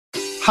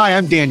Hi,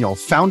 I'm Daniel,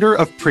 founder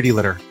of Pretty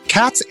Litter.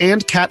 Cats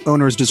and cat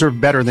owners deserve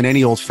better than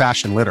any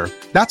old-fashioned litter.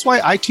 That's why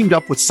I teamed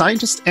up with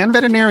scientists and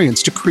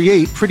veterinarians to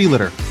create Pretty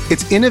Litter.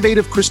 Its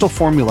innovative crystal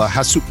formula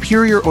has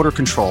superior odor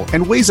control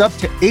and weighs up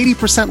to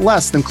 80%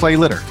 less than clay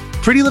litter.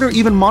 Pretty Litter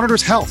even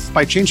monitors health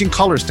by changing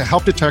colors to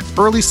help detect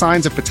early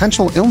signs of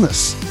potential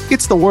illness.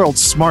 It's the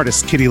world's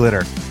smartest kitty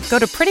litter. Go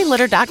to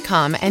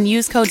prettylitter.com and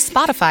use code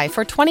SPOTIFY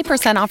for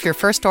 20% off your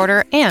first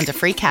order and a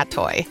free cat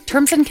toy.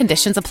 Terms and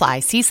conditions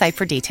apply. See site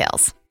for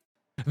details.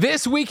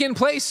 This week in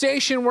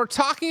PlayStation, we're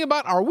talking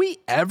about, are we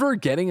ever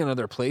getting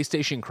another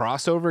PlayStation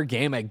crossover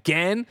game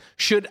again?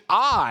 Should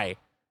I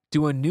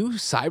do a new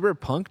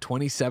Cyberpunk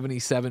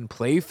 2077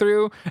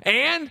 playthrough?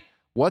 And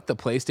what the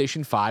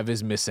PlayStation 5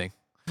 is missing.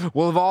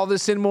 We'll have all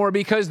this and more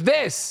because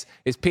this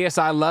is PS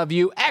I Love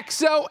You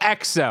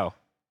XOXO.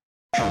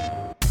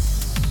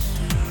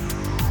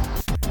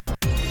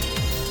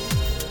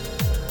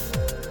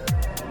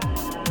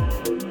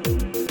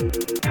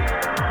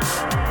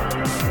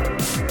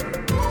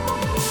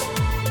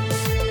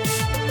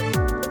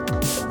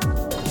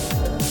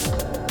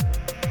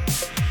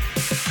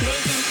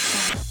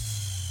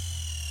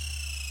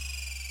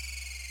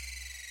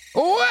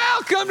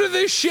 Welcome to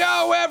the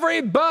show,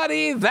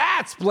 everybody.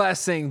 That's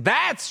Blessing.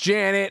 That's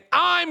Janet.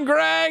 I'm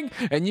Greg.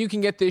 And you can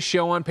get this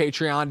show on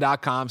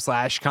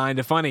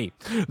patreon.com/kindafunny.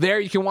 There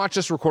you can watch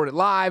us record it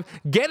live,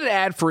 get it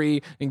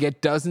ad-free, and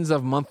get dozens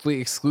of monthly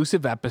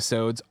exclusive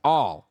episodes,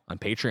 all on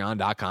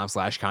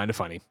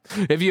patreon.com/kindafunny.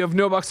 If you have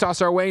no bucks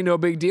tossed our way, no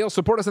big deal.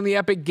 Support us on the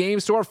Epic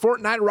Game Store,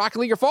 Fortnite, Rocket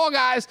League, or Fall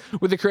Guys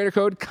with the creator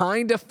code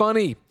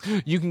kindafunny.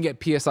 You can get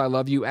PS I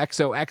Love You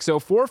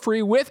XOXO for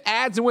free with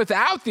ads and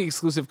without the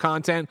exclusive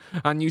content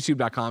on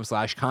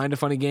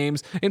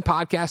youtube.com/kindafunnygames and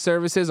podcast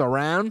services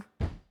around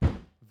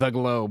the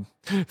globe.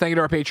 Thank you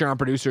to our Patreon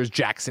producers,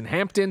 Jackson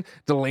Hampton,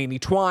 Delaney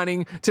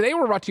Twining. Today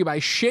we're brought to you by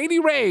Shady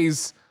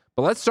Rays,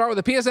 but let's start with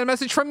a PSN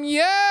message from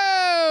you.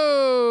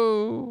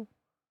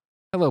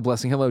 Hello,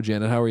 Blessing. Hello,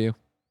 Janet. How are you?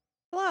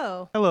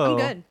 Hello. Hello. I'm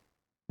good.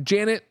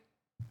 Janet,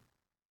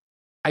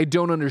 I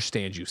don't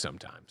understand you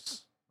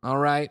sometimes. All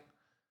right?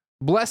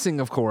 Blessing,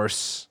 of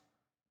course,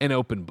 an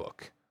open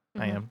book.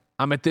 I am.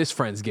 I'm at this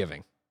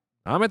Friendsgiving.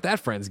 I'm at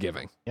that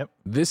Friendsgiving. Yep.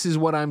 This is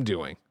what I'm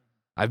doing.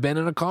 I've been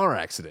in a car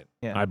accident.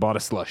 Yeah. I bought a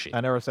slushie.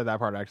 I never said that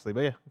part actually,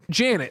 but yeah.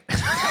 Janet.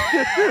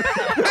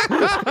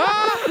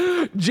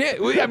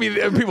 I mean,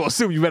 people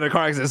assume you've been in a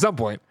car accident at some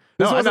point.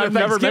 This No, wasn't I've a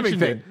never Thanksgiving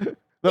mentioned thing. it.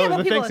 Yeah, The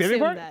but people Thanksgiving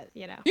assume part? that,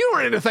 you know. You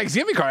weren't in a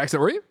Thanksgiving car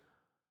accident, were you?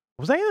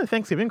 Was I in the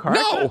Thanksgiving car?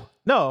 No. accident?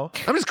 No.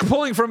 I'm just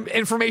pulling from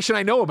information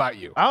I know about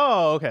you.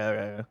 Oh,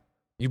 okay.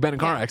 You've been in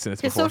car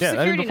accidents His before. social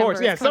Yeah, I mean, security before.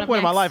 number Yeah, is at some coming point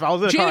in my up life, I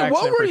was in a car Janet,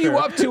 accident. what were for you sure.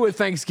 up to at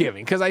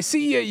Thanksgiving? Because I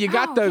see you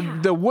got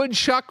the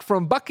woodchuck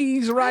from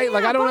Bucky's, right? Oh,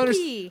 like yeah, I don't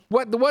Bucky.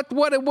 understand.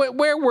 What?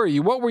 Where were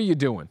you? What were you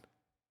doing?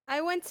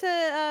 I went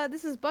to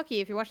this is Bucky.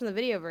 If you're watching the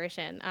video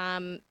version,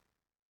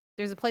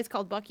 there's a place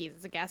called Bucky's.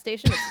 It's a gas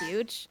station. It's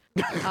huge,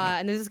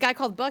 and there's this guy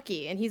called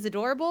Bucky, and he's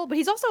adorable, but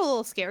he's also a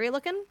little scary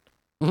looking.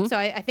 Mhm. So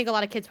I think a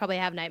lot of kids probably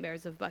have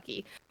nightmares of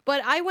Bucky.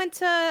 But I went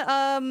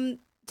to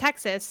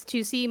Texas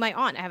to see my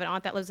aunt. I have an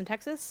aunt that lives in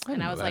Texas, I and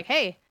know I was that. like,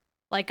 hey,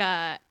 like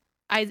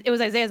it was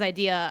Isaiah's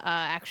idea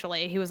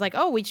actually. He was like,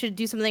 oh, we should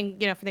do something,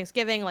 you know, for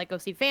Thanksgiving, like go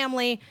see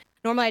family.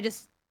 Normally I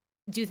just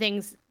do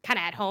things kind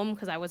of at home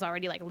because I was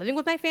already like living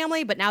with my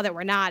family, but now that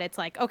we're not, it's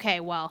like, okay,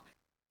 well,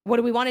 what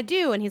do we want to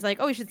do? And he's like,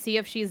 oh, we should see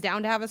if she's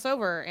down to have us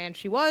over. And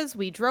she was.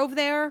 We drove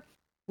there.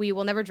 We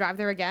will never drive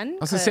there again.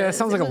 I was gonna say that 'cause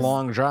sounds it like a was-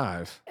 long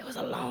drive. It was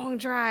a long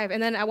drive.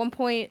 And then at one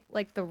point,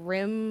 like the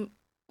rim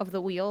of the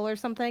wheel or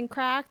something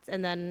cracked,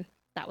 and then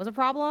that was a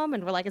problem.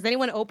 And we're like, is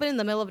anyone open in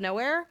the middle of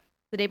nowhere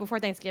the day before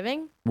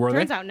Thanksgiving? Were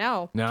Turns they? out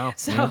no. No.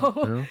 So,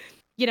 no.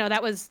 you know,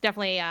 that was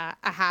definitely a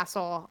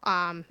hassle.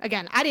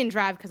 Again, I didn't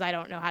drive because I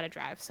don't know how to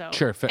drive. So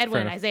Sure, fair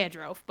Edwin and enough. Isaiah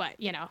drove, but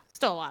you know,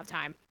 still a lot of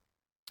time.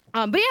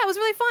 But yeah, it was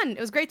really fun. It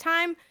was a great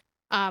time.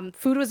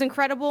 Food was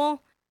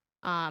incredible.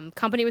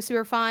 Company was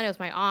super fun. It was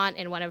my aunt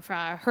and one of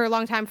her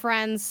longtime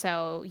friends.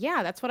 So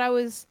yeah, that's what I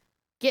was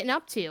getting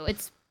up to.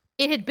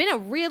 It had been a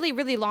really,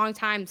 really long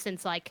time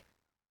since like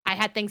I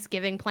had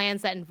Thanksgiving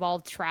plans that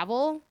involved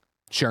travel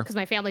Sure. because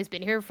my family's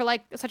been here for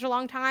like such a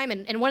long time.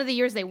 And one of the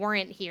years they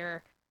weren't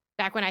here,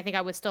 back when I think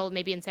I was still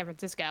maybe in San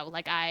Francisco,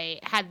 like I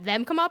had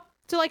them come up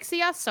to like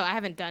see us. So I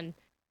haven't done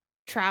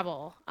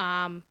travel.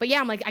 But yeah,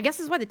 I'm like, I guess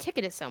this is why the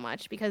ticket is so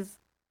much, because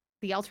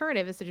the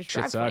alternative is to just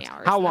Shit drive 20 sucks.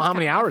 hours. How and that's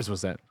many kinda rough. hours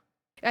was that?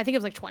 I think it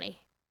was like 20,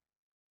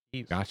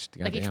 Gotcha.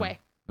 like each goddamn. way.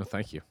 No,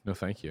 thank you. No,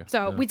 thank you.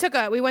 So No. we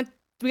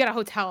got a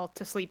hotel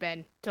to sleep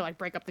in to like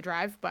break up the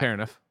drive. But Fair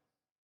enough.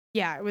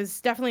 yeah, it was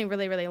definitely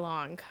really, really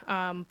long.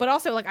 But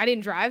also like I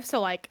didn't drive,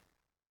 so like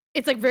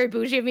it's like very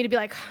bougie of me to be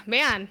like,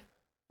 man,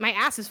 my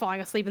ass is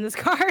falling asleep in this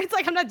car. It's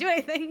like I'm not doing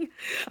anything.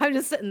 I'm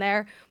just sitting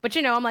there. But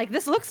you know, I'm like,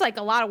 this looks like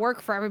a lot of work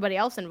for everybody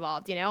else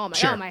involved. You know, I'm like,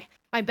 Sure. oh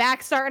my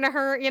back's starting to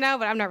hurt. You know,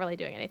 but I'm not really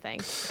doing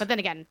anything. But then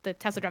again, the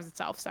Tesla drives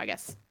itself, so I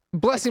guess.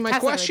 Blessing, my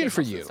Tesla really question did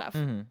for most of the you stuff.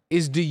 Mm-hmm.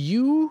 is: do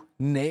you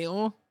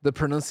nail the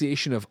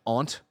pronunciation of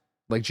aunt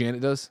like Janet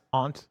does?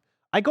 Aunt.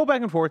 I go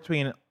back and forth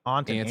between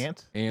Aunt and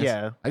Ants. aunt.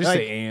 Yeah, I just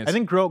say ants. I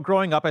think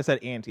growing up, I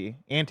said auntie.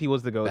 Auntie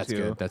was the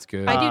go-to. That's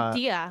good. I do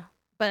Dia,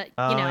 but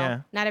yeah.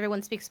 not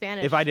everyone speaks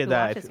Spanish. If I did who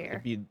that, watches here.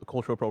 it'd be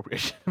cultural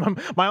appropriation.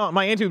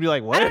 my auntie would be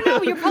like, "What?" I don't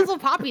know. You're Puzzle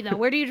Poppy though.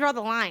 Where do you draw the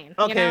line?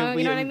 Okay,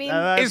 you know what I mean?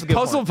 Is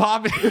Puzzle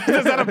Pop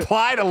does that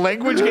apply to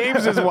language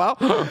games as well?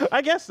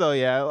 I guess so,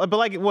 yeah. But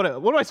like, what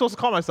am I supposed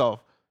to call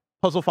myself?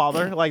 Puzzle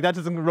Father? Like that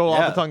doesn't roll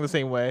off the tongue the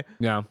same way.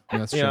 Yeah,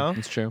 that's true.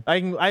 That's true.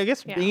 I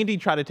guess Yeah. Andy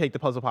tried to take the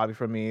Puzzle Poppy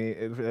from me.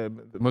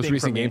 Most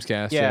recent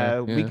Gamescast. Yeah,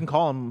 we can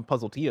call him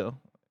Puzzle Tio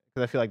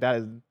because I feel like that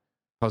is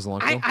Puzzle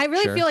Uncle. I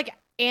really feel like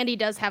Andy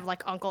does have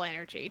like uncle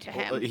energy to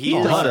him. Well, he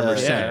is.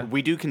 100%.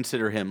 We do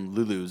consider him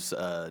Lulu's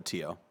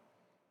Tio.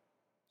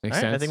 Makes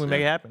All right, sense. I think we make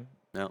it happen.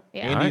 No.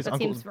 Yeah, Andy's that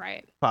uncle- seems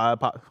right. I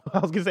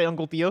was gonna say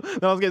Uncle Theo.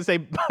 No, I was gonna say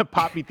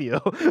Poppy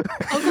Theo.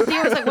 Uncle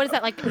Theo is like, what is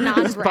that, like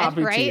non-bread,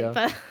 Poppy right? Theo.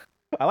 The-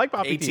 I like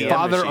Poppy ATM Theo.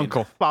 Father, machine.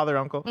 uncle. Father,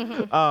 uncle.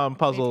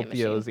 Puzzle ATM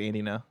Theo is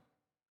Andy now.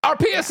 Our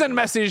PSN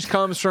message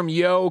comes from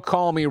Yo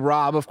Call Me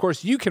Rob. Of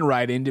course, you can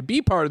write in to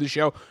be part of the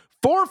show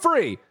for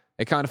free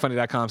at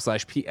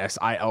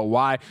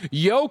kindafunny.com/PSILY.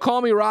 Yo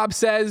Call Me Rob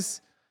says,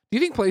 do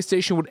you think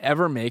PlayStation would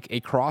ever make a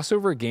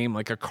crossover game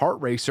like a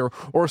kart racer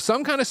or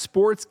some kind of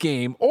sports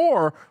game,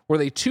 or were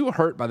they too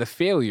hurt by the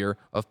failure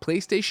of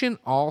PlayStation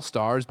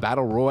All-Stars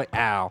Battle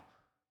Royale?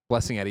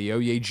 Blessing out of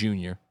Yo-Ye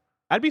Jr.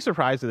 I'd be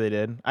surprised if they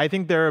did. I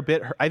think they're a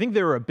bit. I think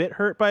they were a bit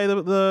hurt by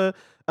the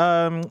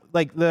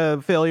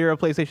failure of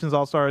PlayStation's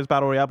All Stars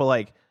Battle Royale. But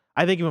like,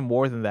 I think even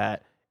more than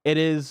that, it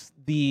is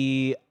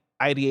the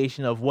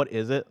ideation of what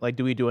is it? Like,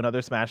 do we do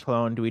another Smash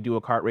clone? Do we do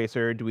a kart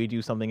racer? Do we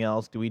do something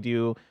else? Do we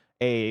do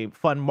a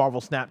fun Marvel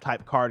Snap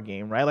type card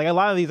game? Right? Like a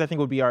lot of these, I think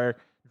would be our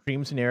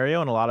dream scenario,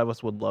 and a lot of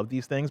us would love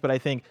these things. But I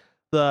think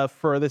the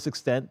furthest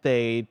extent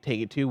they take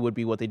it to would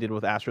be what they did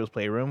with Astro's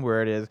Playroom,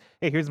 where it is,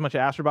 hey, here's a bunch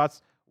of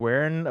Astrobots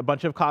wearing a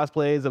bunch of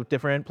cosplays of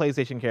different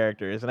PlayStation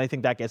characters. And I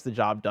think that gets the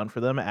job done for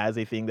them as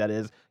a thing that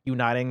is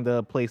uniting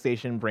the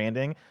PlayStation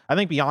branding. I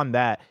think beyond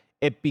that,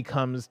 it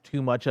becomes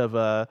too much of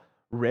a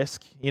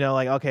risk.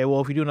 Like, okay, well,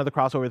 if we do another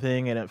crossover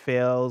thing and it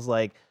fails,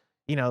 like,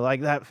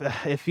 like that,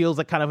 it feels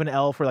like kind of an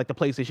L for like the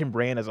PlayStation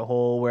brand as a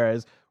whole.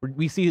 Whereas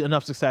we see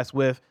enough success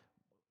with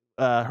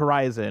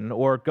Horizon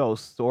or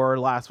Ghosts or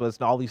Last of Us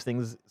and all these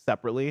things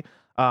separately.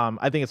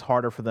 I think it's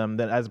harder for them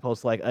than as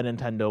opposed to like a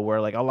Nintendo, where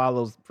like a lot of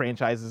those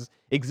franchises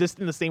exist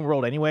in the same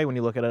world anyway. When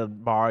you look at a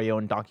Mario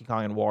and Donkey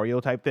Kong and Wario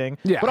type thing,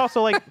 but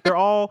also like they're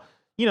all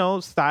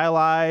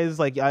stylized.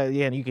 Like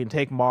and you can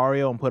take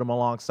Mario and put him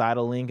alongside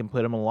a Link and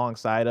put him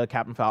alongside a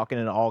Captain Falcon,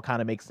 and it all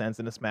kind of makes sense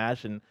in a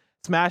Smash. And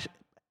Smash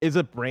is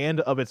a brand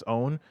of its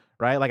own,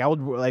 right? Like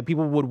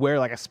people would wear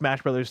like a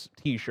Smash Brothers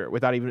T-shirt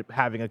without even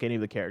having like any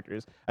of the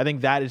characters. I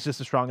think that is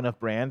just a strong enough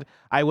brand.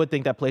 I would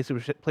think that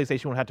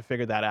PlayStation would have to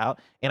figure that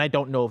out, and I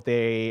don't know if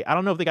they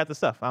got the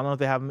stuff. I don't know if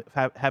they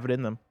have it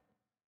in them.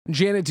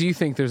 Janet, do you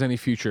think there's any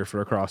future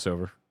for a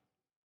crossover?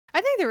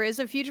 I think there is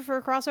a future for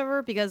a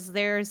crossover because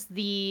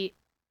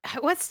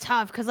what's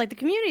tough because like the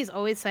community is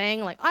always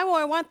saying like, I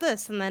want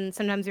this, and then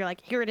sometimes you're like,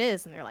 here it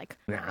is, and they're like,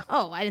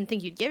 oh, I didn't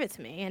think you'd give it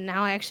to me, and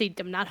now I actually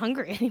am not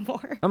hungry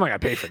anymore. I'm not gonna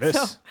pay for this.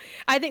 So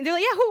I think they're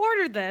like, yeah, who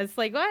ordered this?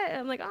 Like what?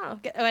 I'm like, oh,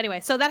 anyway.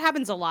 So that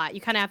happens a lot.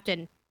 You kind of have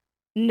to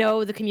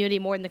know the community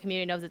more than the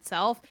community knows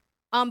itself.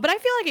 But I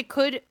feel like it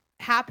could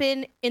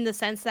happen in the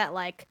sense that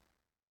like,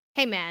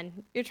 hey man,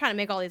 you're trying to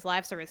make all these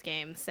live service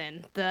games,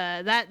 and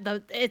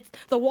the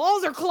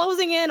walls are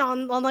closing in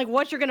on like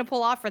what you're gonna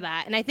pull off for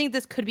that. And I think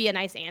this could be a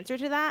nice answer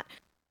to that.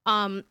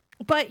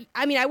 But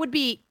I mean,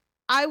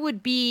 I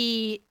would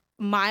be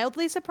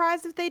mildly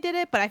surprised if they did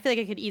it, but I feel like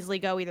it could easily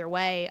go either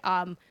way.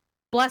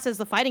 Bless as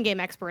the fighting game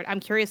expert, I'm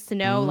curious to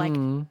know, like,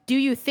 do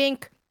you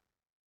think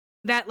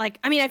that, like,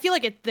 I mean, I feel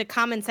like the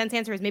common sense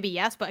answer is maybe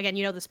yes, but again,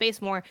 the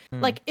space more.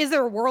 Like, is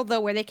there a world though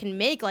where they can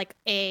make like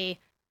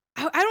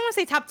I don't want to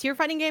say top tier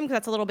fighting game because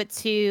that's a little bit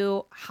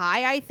too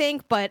high, I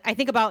think. But I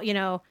think about,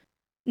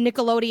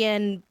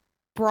 Nickelodeon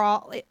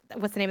Brawl.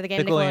 What's the name of the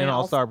game? Nickelodeon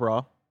All-Star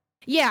Brawl.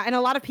 Yeah, and a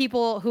lot of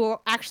people who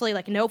actually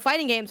like know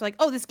fighting games are like,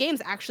 oh, this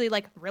game's actually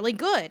like really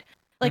good.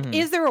 Like,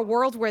 is there a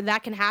world where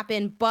that can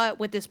happen, but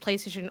with this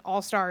PlayStation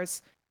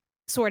All-Stars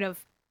sort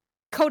of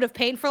coat of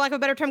paint, for lack of a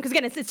better term? Because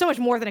again, it's so much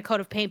more than a coat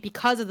of paint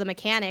because of the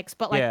mechanics.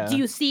 But like, do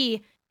you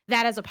see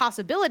that as a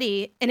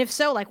possibility? And if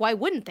so, like, why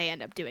wouldn't they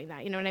end up doing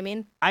that? You know what I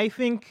mean?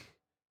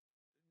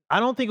 I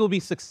don't think it will be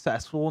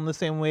successful in the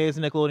same way as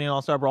Nickelodeon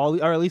All-Star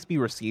Brawl, or at least be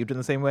received in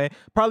the same way.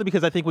 Probably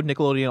because I think with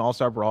Nickelodeon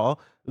All-Star Brawl,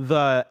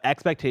 the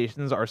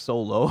expectations are so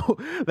low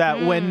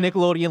that when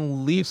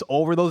Nickelodeon leaps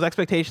over those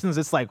expectations,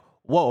 it's like,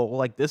 whoa,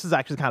 like this is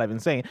actually kind of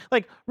insane.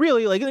 Like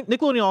really, like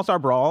Nickelodeon All-Star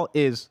Brawl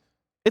it's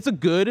a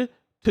good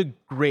to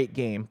great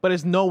game, but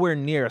it's nowhere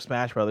near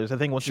Smash Brothers. I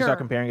think once you start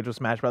comparing it to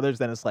Smash Brothers,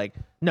 then it's like,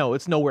 no,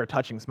 it's nowhere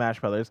touching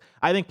Smash Brothers.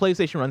 I think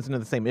PlayStation runs into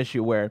the same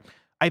issue where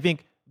I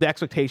think the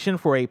expectation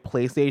for a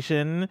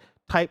PlayStation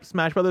type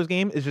Smash Brothers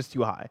game is just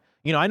too high.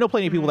 I know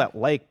plenty of people that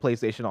like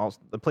PlayStation.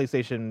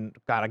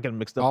 God, I get them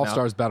mixed up.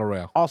 All-Stars Battle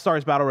Royale.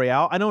 All-Stars Battle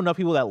Royale. I know enough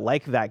people that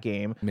like that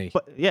game. Me.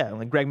 But yeah,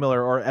 like Greg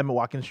Miller or Emma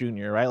Watkins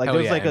Jr., right? Like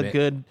there's like a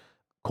good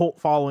cult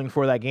following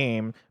for that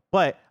game.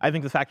 But I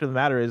think the fact of the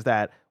matter is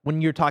that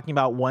when you're talking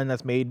about one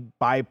that's made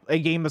by a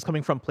game that's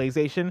coming from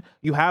PlayStation,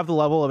 you have the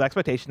level of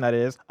expectation that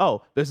is,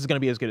 oh, this is going to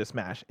be as good as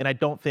Smash. And I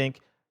don't think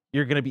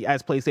you're going to be,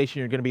 as PlayStation,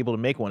 you're going to be able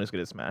to make one as good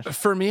as Smash.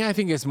 For me, I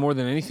think it's more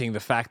than anything the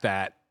fact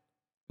that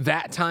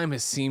that time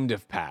has seemed to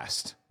have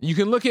passed. You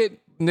can look at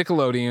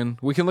Nickelodeon.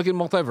 We can look at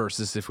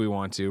Multiversus if we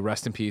want to.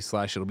 Rest in peace, /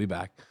 it'll be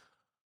back.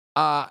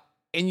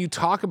 And you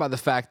talk about the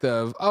fact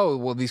of, oh,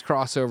 well, these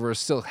crossovers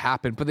still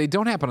happen, but they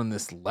don't happen on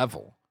this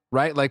level,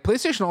 right? Like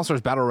PlayStation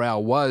All-Stars Battle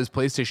Royale was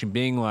PlayStation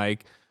being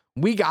like,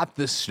 we got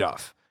this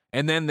stuff.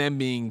 And then them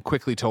being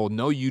quickly told,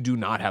 no, you do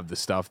not have this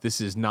stuff.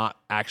 This is not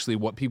actually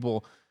what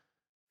people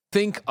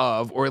think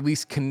of or at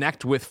least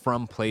connect with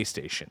from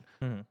PlayStation.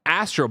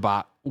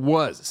 Astrobot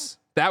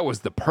that was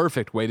the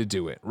perfect way to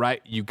do it,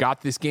 right? You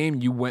got this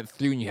game, you went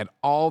through and you had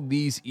all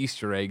these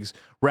Easter eggs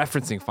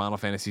referencing Final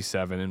Fantasy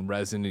VII and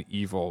Resident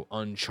Evil,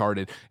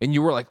 Uncharted, and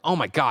you were like, oh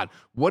my God,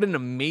 what an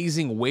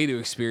amazing way to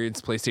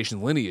experience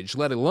PlayStation lineage,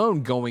 let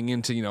alone going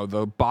into,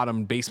 the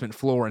bottom basement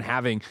floor and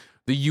having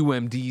the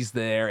UMDs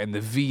there and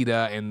the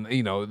Vita and,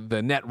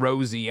 the Net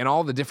Rosie and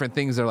all the different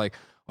things that are like,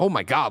 oh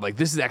my God, like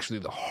this is actually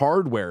the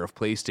hardware of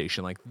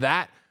PlayStation. Like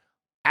that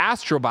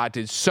Astrobot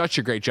did such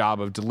a great job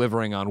of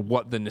delivering on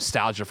what the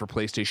nostalgia for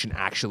PlayStation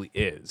actually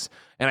is.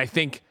 And I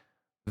think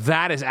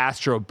that is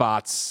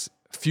Astrobot's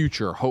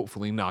future,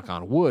 hopefully, knock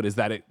on wood, is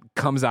that it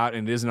comes out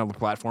and it is another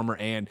platformer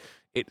and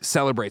it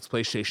celebrates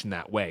PlayStation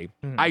that way.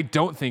 I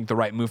don't think the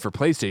right move for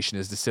PlayStation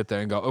is to sit there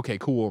and go, okay,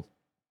 cool,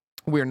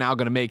 we're now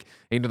going to make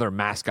another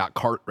mascot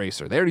kart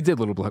racer. They already did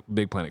Little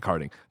Big Planet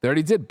karting. They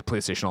already did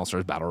PlayStation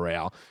All-Stars Battle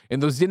Royale.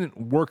 And those didn't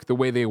work the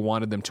way they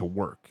wanted them to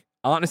work.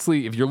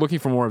 Honestly, if you're looking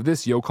for more of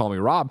this, yo, call me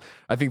Rob,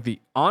 I think the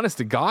honest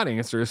to God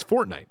answer is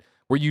Fortnite,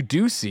 where you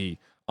do see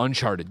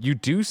Uncharted, you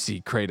do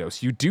see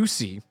Kratos, you do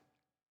see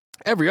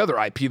every other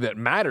IP that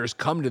matters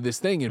come to this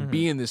thing and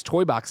be in this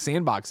toy box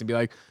sandbox and be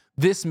like,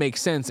 this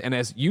makes sense. And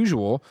as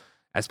usual,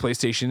 as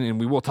PlayStation, and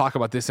we will talk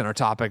about this in our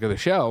topic of the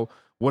show,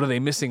 what are they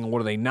missing and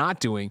what are they not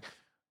doing?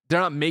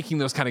 They're not making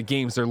those kind of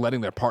games. They're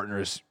letting their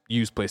partners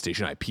use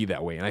PlayStation IP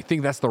that way. And I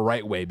think that's the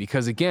right way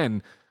because,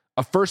 again,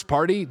 a first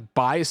party,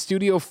 buy a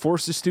studio,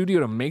 force a studio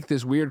to make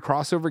this weird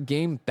crossover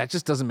game, that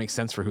just doesn't make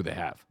sense for who they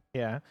have.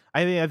 Yeah.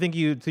 I think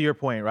you, to your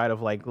point, right,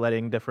 of like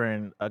letting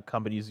different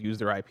companies use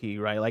their IP,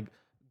 right? Like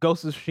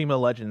Ghost of Tsushima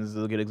Legends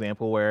is a good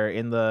example where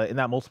in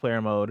that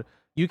multiplayer mode,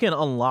 you can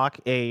unlock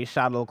a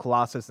Shadow of the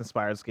Colossus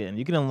inspired skin.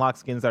 You can unlock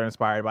skins that are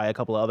inspired by a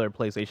couple of other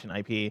PlayStation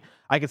IP.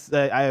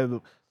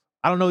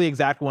 I don't know the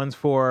exact ones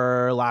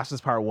for Last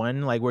is Part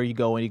 1, like where you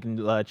go and you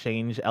can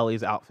change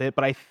Ellie's outfit.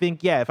 But I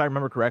think, if I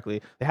remember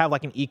correctly, they have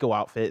like an eco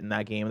outfit in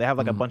that game. They have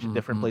like a bunch of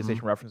different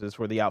PlayStation references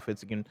for the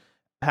outfits you can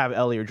have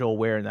Ellie or Joel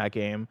wear in that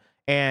game.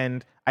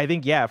 And I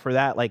think, for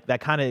that, like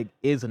that kind of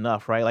is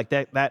enough, right? Like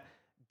that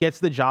gets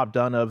the job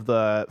done of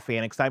the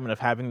fan excitement of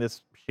having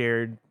this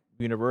shared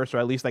universe, or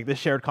at least like this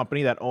shared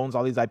company that owns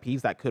all these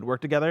IPs that could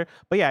work together.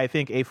 But I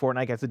think a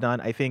Fortnite gets it done.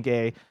 I think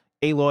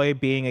Aloy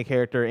being a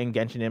character in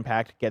Genshin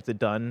Impact gets it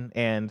done.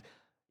 And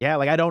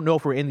I don't know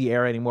if we're in the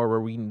era anymore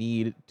where we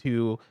need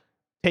to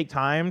take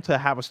time to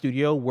have a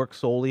studio work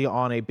solely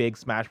on a big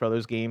Smash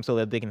Brothers game so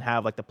that they can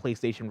have like the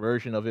PlayStation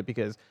version of it.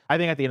 Because I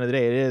think at the end of the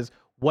day, it is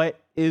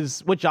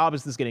what job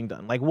is this getting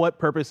done? Like what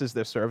purpose is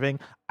this serving?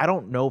 I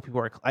don't know.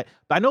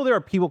 I know there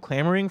are people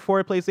clamoring for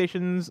another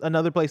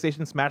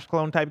PlayStation Smash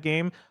clone type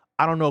game.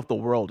 I don't know if the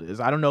world is.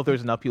 I don't know if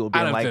there's enough people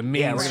being like, the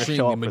mainstream, we're going to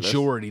show up the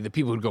majority, the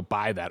people who go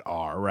buy that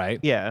are, right?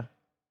 Yeah.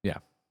 Yeah.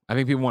 I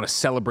think people want to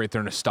celebrate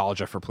their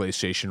nostalgia for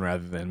PlayStation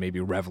rather than maybe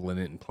revel in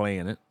it and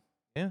playing it.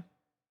 Yeah.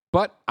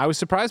 But I was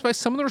surprised by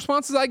some of the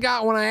responses I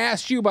got when I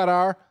asked you about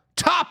our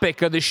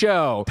topic of the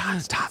show.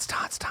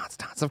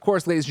 Tots. Of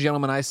course, ladies and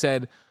gentlemen, I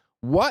said,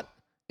 what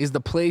is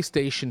the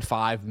PlayStation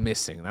 5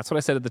 missing? That's what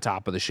I said at the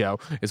top of the show,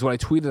 is what I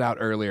tweeted out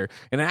earlier.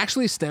 And it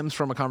actually stems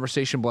from a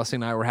conversation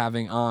Blessing and I were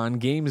having on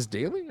Games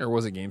Daily, or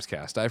was it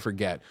Gamescast? I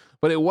forget.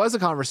 But it was a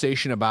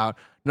conversation about,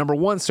 number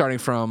one, starting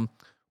from,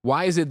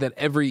 why is it that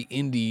every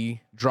indie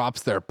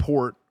drops their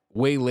port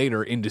way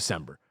later in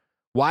December?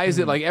 Why is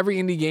it like every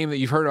indie game that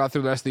you've heard about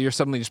through the rest of the year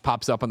suddenly just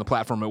pops up on the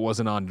platform it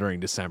wasn't on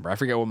during December? I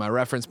forget what my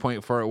reference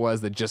point for it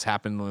was that just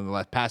happened in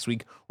the past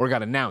week or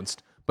got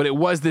announced. But it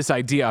was this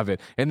idea of it.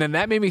 And then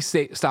that made me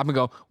stop and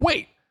go,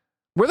 wait,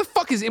 where the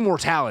fuck is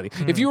Immortality?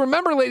 If you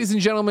remember, ladies and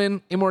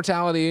gentlemen,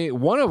 Immortality,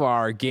 one of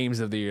our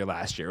games of the year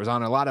last year, was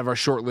on a lot of our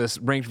short lists,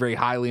 ranked very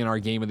highly in our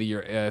game of the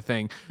year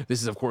thing.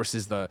 This is, of course,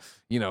 the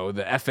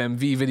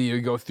FMV video.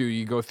 You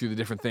go through the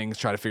different things,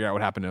 try to figure out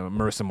what happened to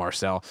Marissa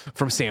Marcel,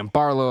 from Sam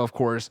Barlow, of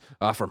course,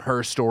 from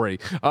her story.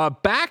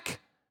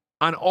 Back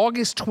on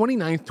August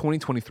 29th,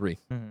 2023,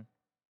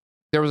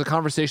 there was a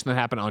conversation that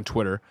happened on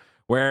Twitter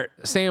where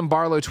Sam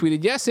Barlow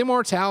tweeted, yes,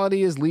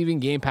 Immortality is leaving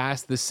Game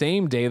Pass the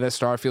same day that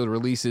Starfield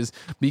releases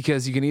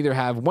because you can either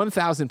have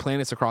 1,000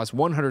 planets across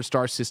 100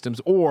 star systems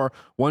or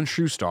one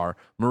true star,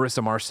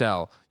 Marissa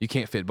Marcel. You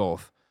can't fit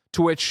both.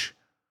 To which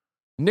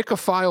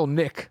Nicophile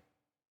Nick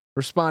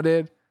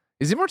responded,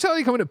 is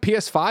Immortality coming to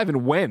PS5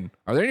 and when?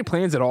 Are there any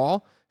plans at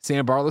all?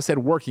 Sam Barlow said,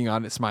 working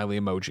on it, smiley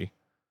emoji.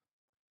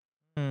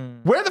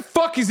 Where the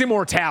fuck is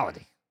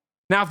immortality?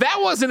 Now, if that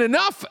wasn't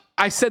enough,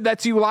 I said that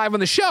to you live on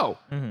the show.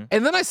 And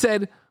then I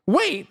said,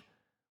 wait,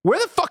 where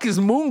the fuck is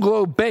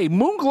Moonglow Bay?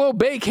 Moonglow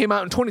Bay came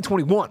out in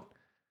 2021.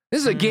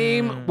 This is a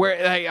game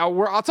where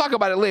I'll talk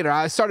about it later.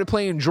 I started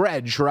playing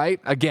Dredge, right?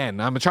 Again,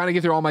 I'm trying to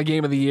get through all my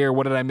game of the year.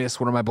 What did I miss?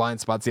 What are my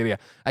blind spots?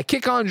 I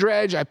kick on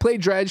Dredge. I play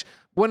Dredge.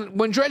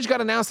 When Dredge got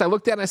announced, I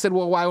looked at it and I said,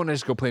 well, why wouldn't I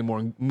just go play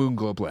more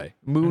Moonglow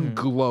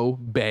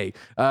Bay?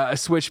 A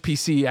Switch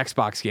PC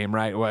Xbox game,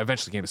 right? Well,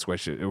 eventually came to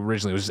Switch.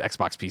 Originally, it was just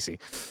Xbox PC.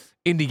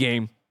 Indie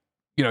game.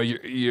 You know,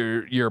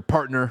 your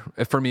partner,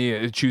 for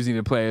me, choosing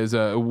to play as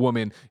a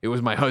woman, it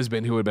was my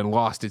husband who had been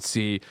lost at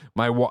sea.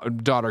 My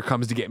daughter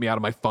comes to get me out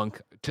of my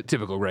funk.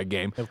 Typical Greg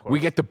game. We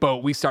get the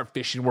boat. We start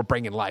fishing. We're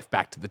bringing life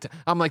back to the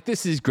I'm like,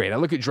 this is great. I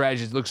look at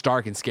Dredge. It looks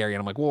dark and scary.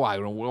 And I'm like,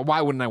 well,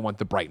 why wouldn't I want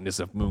the brightness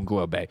of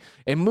Moonglow Bay?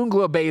 And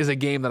Moonglow Bay is a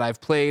game that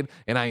I've played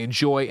and I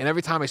enjoy. And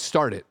every time I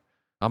start it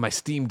on my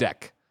Steam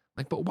Deck,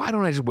 like, but why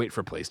don't I just wait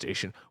for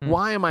PlayStation?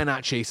 Why am I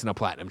not chasing a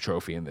platinum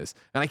trophy in this?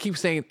 And I keep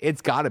saying,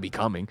 it's got to be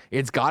coming.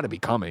 It's got to be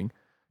coming.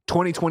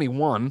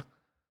 2021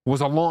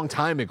 was a long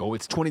time ago.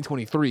 It's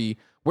 2023.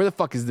 Where the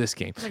fuck is this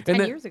game? Like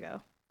 10 years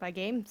ago, by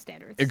game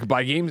standards.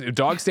 By game,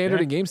 dog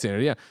standard and game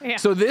standard, yeah.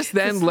 So this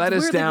then led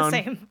us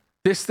down.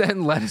 This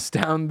then led us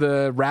down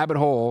the rabbit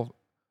hole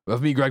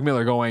of me, Greg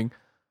Miller, going,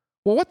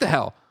 well, what the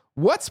hell?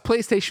 What's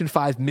PlayStation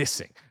 5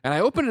 missing? And I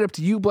opened it up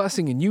to you,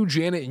 Blessing, and you,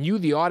 Janet, and you,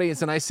 the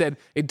audience, and I said,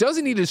 it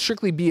doesn't need to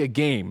strictly be a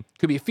game.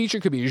 Could be a feature,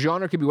 could be a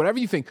genre, could be whatever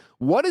you think.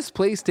 What is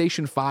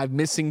PlayStation 5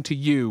 missing to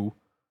you,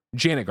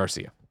 Janet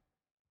Garcia?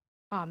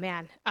 Oh,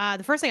 man.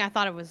 The first thing I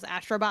thought of was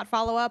Astrobot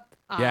follow-up.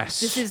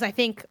 Yes. This is, I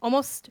think,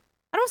 almost,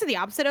 I don't want to say the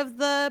opposite of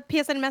the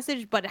PSN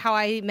message, but how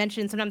I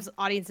mentioned sometimes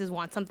audiences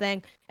want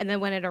something, and then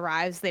when it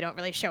arrives, they don't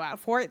really show out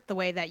for it the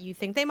way that you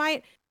think they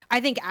might. I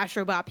think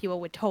Astrobot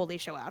people would totally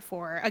show out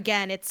for.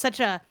 Again, it's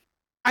such a,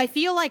 I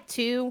feel like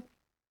too,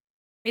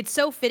 it's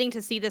so fitting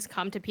to see this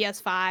come to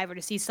PS5 or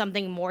to see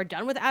something more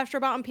done with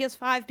Astrobot on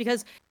PS5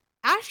 because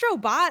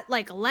Astrobot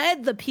like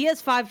led the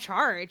PS5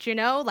 charge, you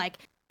know, like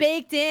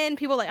baked in.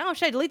 People like, oh,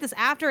 should I delete this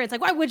after? It's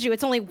like, why would you?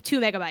 It's only 2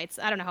 megabytes.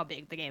 I don't know how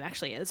big the game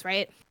actually is,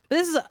 right? But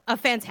this is a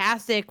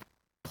fantastic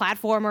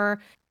platformer.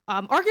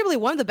 Arguably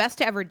one of the best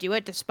to ever do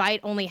it, despite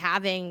only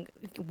having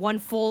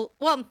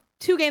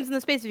 2 games in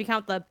the space if you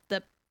count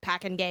the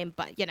pack-in game,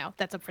 but you know,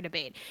 that's up for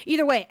debate.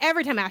 Either way,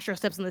 every time Astro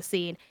steps on the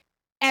scene,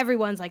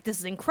 everyone's like, this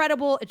is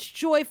incredible, it's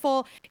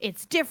joyful,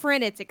 it's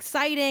different, it's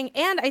exciting,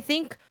 and I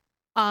think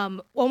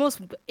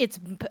almost its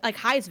like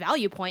highest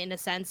value point in a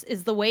sense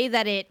is the way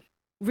that it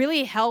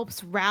really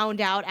helps round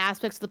out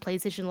aspects of the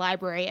PlayStation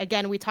library.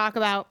 Again, we talk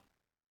about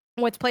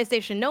what's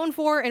PlayStation known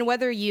for, and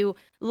whether you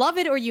love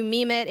it or you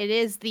meme it, it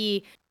is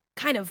the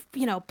kind of,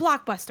 you know,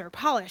 blockbuster,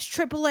 polished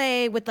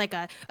AAA with like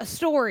a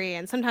story,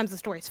 and sometimes the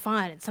story's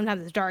fun and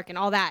sometimes it's dark and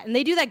all that. And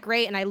they do that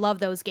great, and I love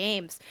those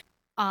games.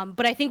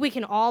 But I think we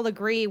can all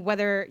agree,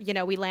 whether, you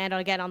know, we land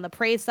on the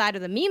praise side or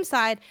the meme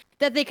side,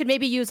 that they could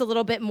maybe use a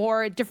little bit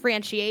more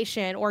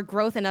differentiation or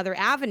growth in other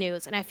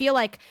avenues. And I feel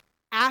like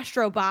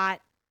Astrobot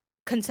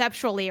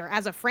conceptually or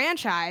as a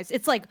franchise,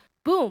 it's like,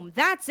 boom,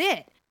 that's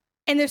it.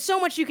 And there's so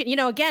much you can, you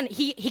know, again,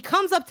 he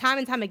comes up time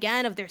and time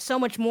again of there's so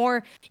much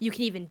more you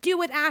can even do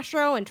with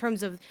Astro in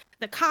terms of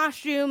the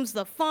costumes,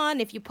 the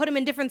fun, if you put him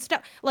in different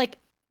stuff. Like,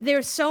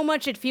 there's so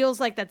much it feels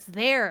like that's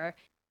there.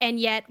 And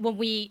yet, when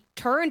we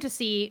turn to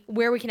see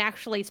where we can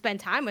actually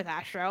spend time with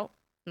Astro,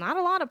 not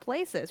a lot of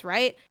places,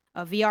 right?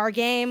 A VR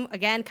game,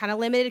 again, kind of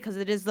limited because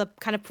it is the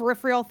kind of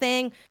peripheral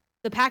thing.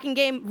 The packing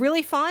game,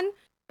 really fun,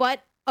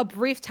 but a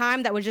brief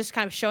time that was just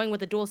kind of showing what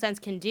the DualSense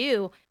can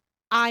do.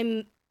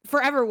 I'm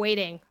forever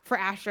waiting for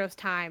Astro's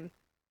time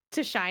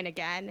to shine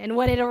again. And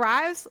when it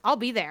arrives, I'll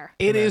be there.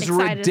 It is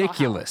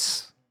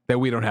ridiculous that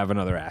we don't have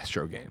another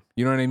Astro game.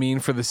 You know what I mean?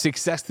 For the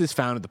success this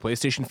found at the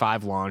PlayStation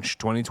 5 launch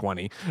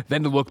 2020,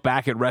 then to look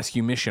back at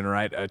Rescue Mission,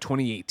 right,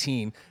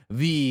 2018,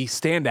 the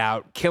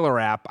standout killer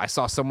app. I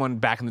saw someone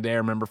back in the day, I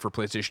remember, for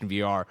PlayStation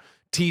VR,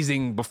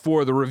 teasing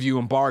before the review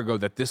embargo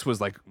that this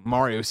was like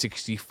Mario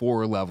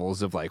 64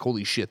 levels of like,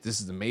 holy shit, this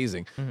is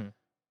amazing.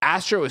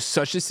 Astro is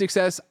such a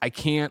success, I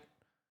can't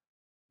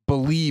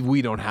believe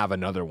we don't have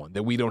another one,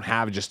 that we don't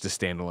have just a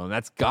standalone.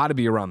 That's got to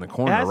be around the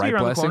corner, right,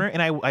 Blessing? The corner,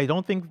 and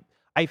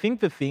I think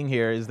the thing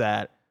here is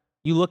that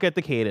you look at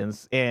the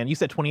cadence, and you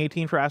said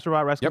 2018 for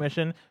Astrobot Rescue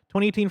Mission,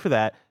 2018 for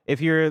that.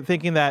 If you're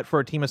thinking that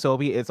for Team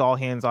Asobi, it's all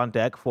hands on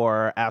deck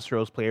for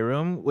Astro's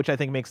Playroom, which I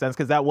think makes sense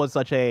because that was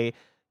such a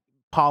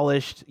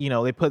polished, you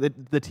know, they put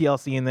the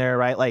TLC in there,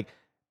 right? Like,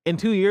 in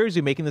 2 years,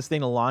 you're making this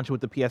thing to launch with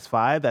the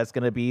PS5. That's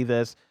going to be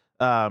this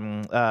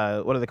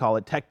what do they call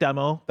it? Tech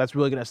demo. That's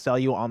really going to sell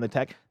you on the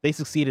tech. They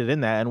succeeded in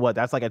that. And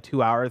that's like a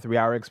 2-hour,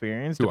 3-hour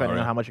experience, depending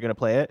on how much you're going to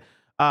play it.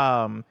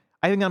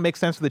 I think that makes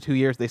sense for the 2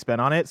 years they spent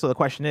on it. So the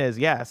question is,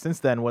 since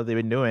then, what have they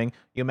been doing?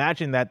 You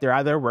imagine that they're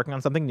either working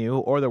on something new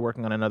or they're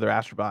working on another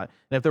Astrobot.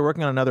 And if they're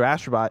working on another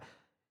Astrobot,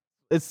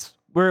 it's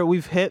where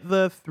we've hit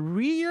the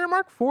 3-year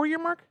mark, 4-year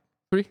mark.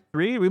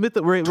 3. We hit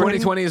the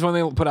 2020 is when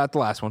they put out the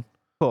last one.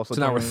 Cool. So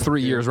now we're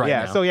 3 years right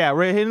yeah, now. so yeah,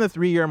 we're hitting the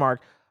 3-year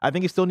mark. I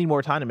think you still need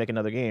more time to make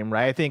another game,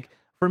 right? I think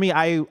for me,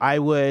 I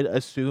would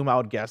assume, I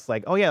would guess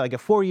like, oh yeah, like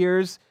 4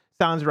 years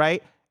sounds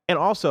right. And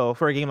also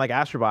for a game like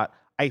Astrobot,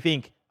 I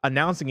think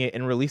announcing it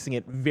and releasing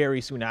it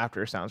very soon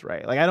after sounds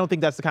right. Like I don't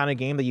think that's the kind of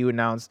game that you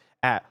announce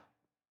at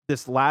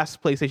this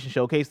last PlayStation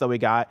showcase that we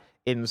got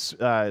in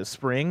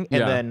spring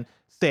and then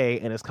say,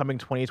 and it's coming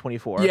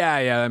 2024.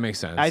 Yeah, that makes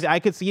sense. I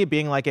could see it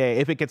being like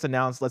if it gets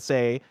announced, let's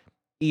say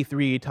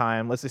E3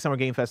 time, let's say Summer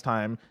Game Fest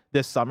time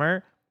this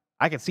summer,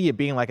 I could see it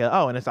being like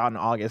and it's out in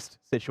August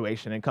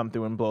situation and come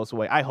through and blow us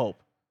away. I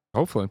hope.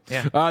 Hopefully.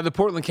 Yeah. The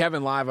Portland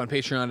Kevin live on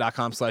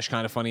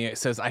patreon.com/kindafunny. It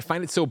says, I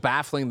find it so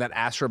baffling that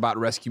Astrobot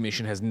Rescue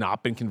Mission has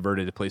not been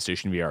converted to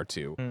PlayStation VR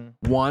 2.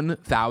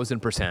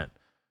 1,000%.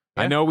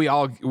 I know we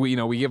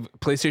give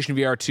PlayStation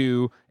VR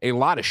 2 a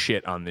lot of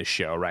shit on this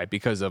show, right?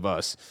 Because of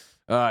us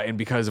and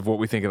because of what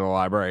we think of the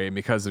library and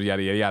because of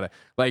yada, yada, yada.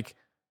 Like,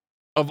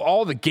 of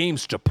all the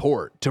games to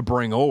port, to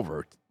bring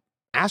over,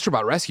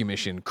 Astrobot Rescue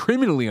Mission,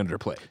 criminally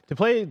underplayed. To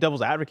play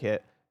devil's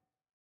advocate,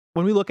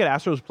 when we look at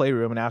Astro's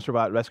Playroom and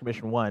Astrobot Rescue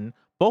Mission 1,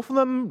 both of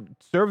them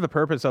serve the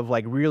purpose of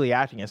like really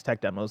acting as tech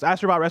demos.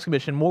 Astrobot Rescue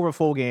Mission, more of a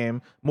full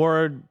game,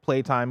 more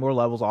playtime, more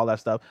levels, all that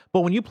stuff.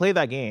 But when you play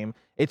that game,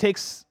 it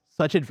takes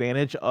such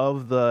advantage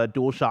of the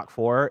DualShock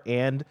 4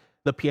 and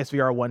the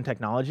PSVR 1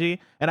 technology.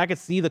 And I could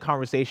see the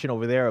conversation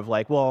over there of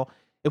like, well,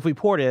 if we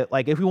port it,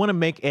 like if we want to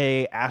make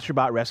a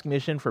Astrobot Rescue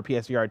Mission for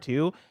PSVR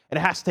 2, it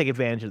has to take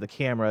advantage of the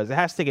cameras. It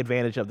has to take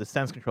advantage of the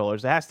sense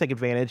controllers. It has to take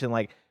advantage and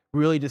like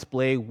really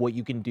display what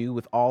you can do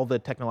with all the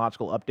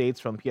technological updates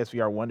from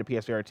PSVR 1 to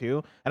PSVR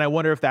 2. And I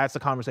wonder if that's the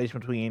conversation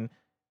between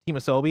Team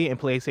Asobi and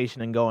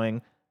PlayStation and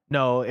going,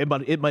 no, it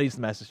muddies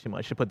the message too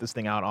much to put this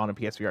thing out on a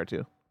PSVR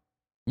 2.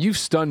 You've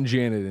stunned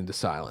Janet into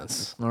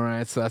silence. All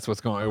right, so that's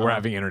what's going on. We're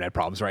having internet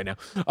problems right now.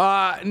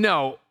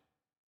 No,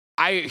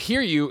 I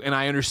hear you and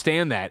I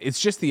understand that.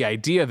 It's just the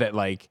idea that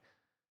like,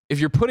 if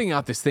you're putting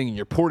out this thing and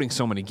you're porting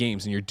so many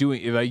games and you're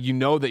doing, like, you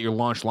know that your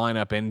launch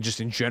lineup and just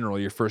in general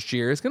your first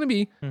year is going to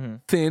be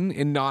thin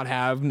and not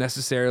have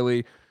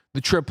necessarily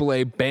the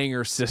AAA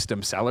banger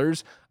system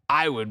sellers,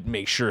 I would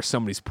make sure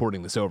somebody's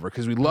porting this over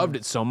because we loved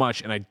it so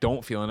much and I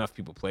don't feel enough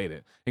people played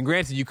it. And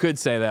granted, you could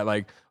say that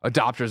like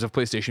adopters of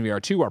PlayStation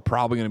VR 2 are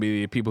probably going to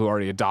be the people who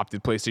already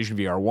adopted PlayStation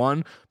VR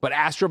 1, but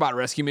Astrobot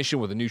Rescue Mission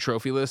with a new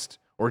trophy list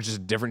or just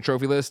a different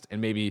trophy list and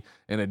maybe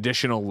an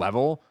additional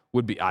level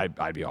would be,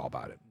 I'd be all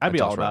about it. I'd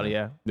be all about it,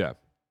 yeah. Yeah.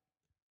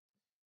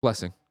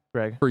 Blessing.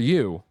 Greg. For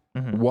you,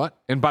 what?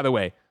 And by the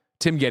way,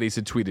 Tim Geddes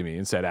had tweeted me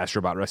and said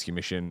Astrobot Rescue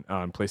Mission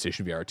on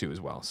PlayStation VR 2 as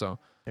well. So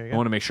I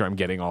want to make sure I'm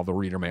getting all the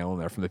reader mail in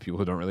there from the people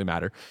who don't really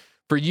matter.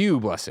 For you,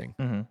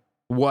 Blessing,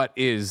 what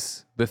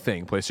is the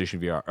thing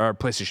PlayStation VR or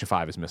PlayStation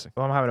 5 is missing?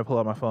 Well, I'm having to pull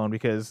out my phone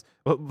because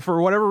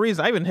for whatever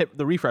reason, I even hit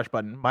the refresh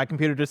button. My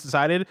computer just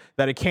decided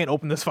that it can't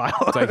open this file.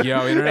 It's like,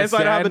 yo, internet's so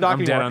I don't have the dead. I'm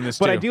document dead anymore. on this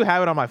But too. I do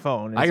have it on my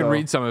phone. I can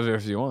read some of it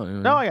if you want.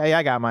 No,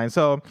 I got mine.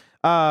 So,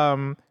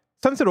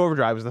 Sunset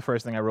Overdrive was the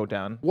first thing I wrote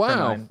down. for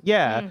Wow. mine.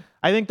 Yeah.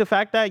 I think the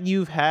fact that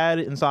you've had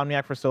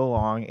Insomniac for so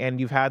long and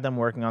you've had them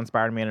working on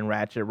Spider-Man and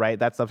Ratchet, right?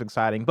 That stuff's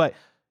exciting. But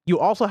you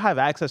also have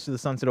access to the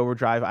Sunset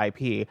Overdrive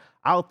IP.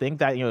 I'll think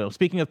that,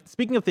 speaking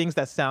of things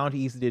that sound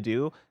easy to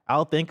do,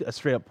 I'll think a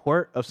straight up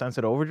port of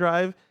Sunset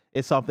Overdrive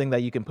is something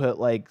that you can put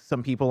like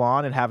some people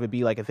on and have it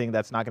be like a thing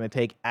that's not going to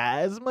take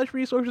as much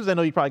resources. I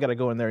know you probably got to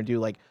go in there and do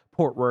like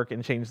port work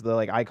and change the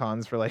like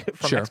icons for like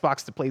from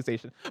Xbox to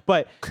PlayStation.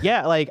 But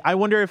yeah, like I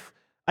wonder if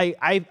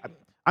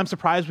I'm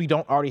surprised we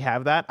don't already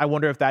have that. I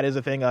wonder if that is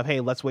a thing of, hey,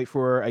 let's wait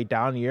for a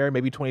down year.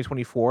 Maybe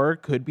 2024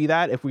 could be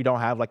that if we don't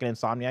have like an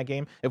Insomniac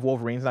game. If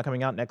Wolverine's not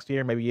coming out next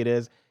year, maybe it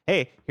is,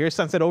 hey, here's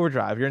Sunset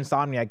Overdrive, your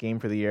Insomniac game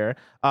for the year.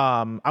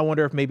 I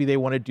wonder if maybe they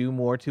want to do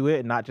more to it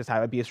and not just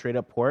have it be a straight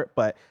up port.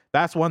 But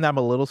that's one that I'm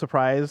a little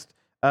surprised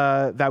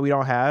that we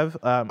don't have.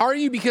 Are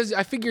you? Because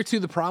I figure too,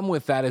 the problem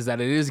with that is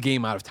that it is a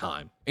game out of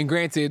time. And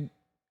granted,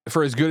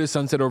 for as good as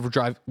Sunset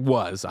Overdrive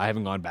was, I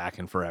haven't gone back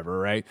in forever,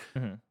 right?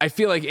 I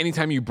feel like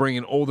anytime you bring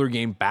an older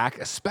game back,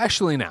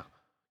 especially now,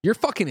 you're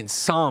fucking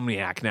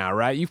Insomniac now,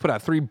 right? You've put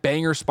out 3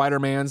 banger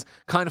Spider-Mans,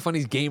 Kind of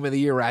Funny's Game of the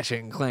Year,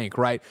 Ratchet and Clank,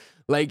 right?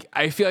 Like,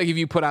 I feel like if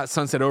you put out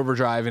Sunset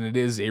Overdrive and it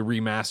is a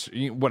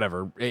remaster,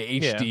 whatever, a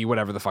HD,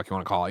 whatever the fuck you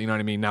want to call it, you know what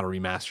I mean? Not a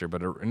remaster,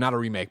 but not a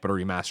remake, but a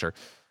remaster.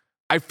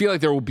 I feel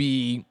like there will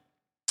be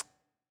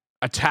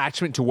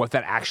attachment to what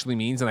that actually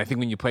means, and I think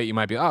when you play it, you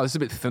might be, oh, this is a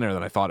bit thinner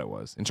than I thought it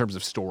was in terms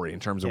of story, in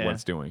terms of what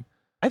it's doing.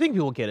 I think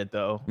people get it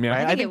though. Yeah,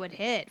 I think it would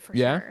hit for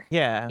sure.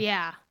 Yeah.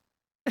 Yeah.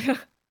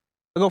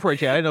 Go for it,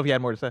 Chad. I didn't know if you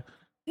had more to say.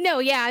 No,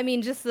 yeah, I mean,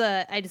 I just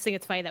think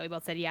it's funny that we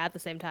both said yeah at the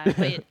same time.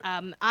 But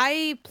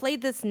I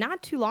played this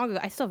not too long ago.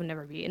 I still have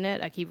never beaten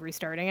it. I keep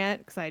restarting it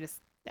because I just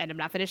end up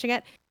not finishing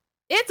it.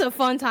 It's a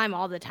fun time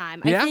all the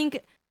time. Yeah?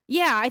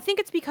 I think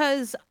it's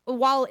because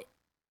while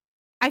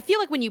I feel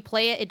like when you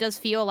play it, it does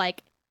feel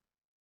like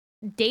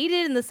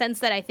dated in the sense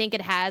that I think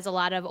it has a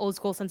lot of old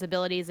school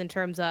sensibilities in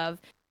terms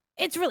of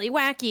it's really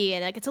wacky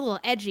and like it's a little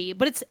edgy,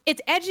 but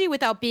it's edgy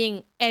without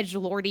being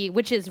edgelordy,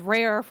 which is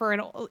rare for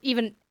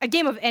even a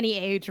game of any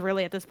age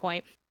really at this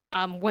point.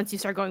 once you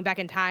start going back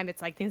in time,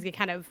 it's like things get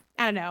kind of,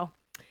 I don't know,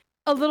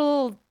 a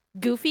little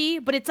goofy,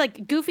 but it's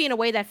like goofy in a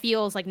way that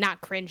feels like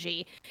not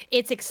cringy.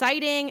 It's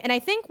exciting, and I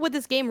think what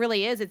this game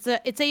really is, it's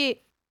a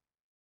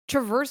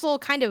traversal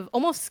kind of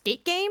almost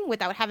skate game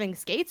without having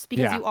skates,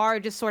 because you are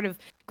just sort of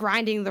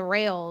grinding the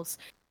rails.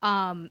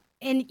 And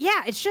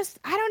yeah, it's just,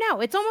 I don't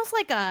know, it's almost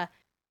like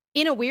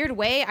in a weird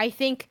way, I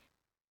think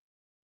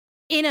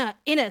in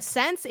a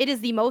sense, it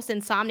is the most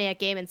Insomniac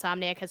game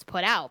Insomniac has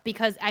put out,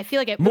 because I feel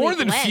like it more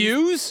really than blends.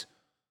 Fuse.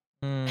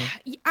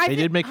 They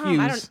did make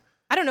Fuse.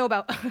 I don't know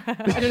about.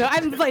 I don't know. I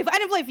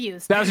didn't play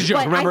Fuse. That was a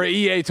joke. Remember,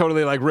 EA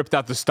totally like ripped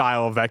out the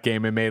style of that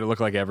game and made it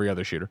look like every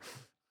other shooter.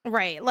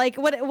 Right. Like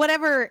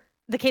whatever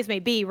the case may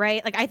be,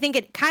 right? Like I think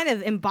it kind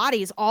of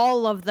embodies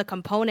all of the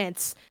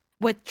components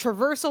with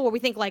traversal, where we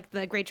think like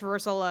the great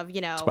traversal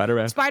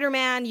of,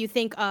 Spider-Man, you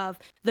think of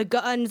the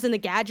guns and the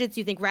gadgets,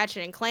 you think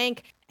Ratchet and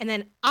Clank, and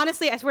then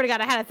honestly, I swear to God,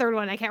 I had a third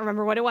one, I can't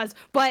remember what it was,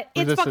 but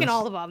it's fucking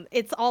all of them.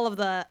 It's all of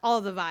the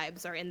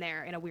vibes are in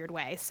there in a weird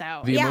way.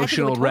 So the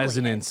emotional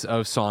resonance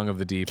of Song of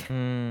the Deep.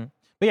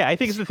 But yeah, I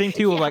think it's the thing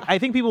too. Of like, I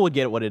think people would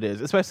get what it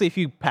is, especially if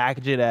you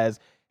package it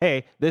as,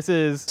 hey, this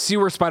is see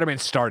where Spider-Man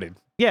started.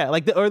 Yeah,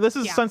 like or this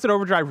is Sunset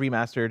Overdrive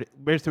remastered.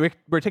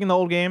 We're taking the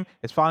old game.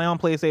 It's finally on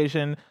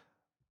PlayStation.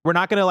 We're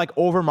not gonna like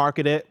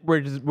overmarket it.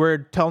 We're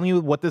telling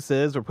you what this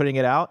is. We're putting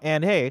it out,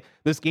 and hey,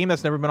 this game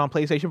that's never been on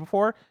PlayStation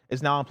before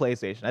is now on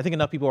PlayStation. I think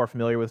enough people are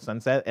familiar with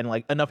Sunset, and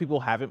like enough people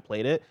haven't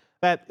played it,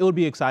 that it would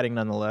be exciting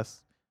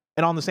nonetheless.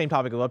 And on the same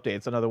topic of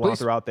updates, another one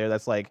out there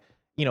that's like,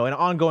 an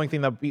ongoing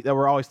thing that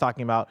we're always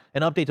talking about,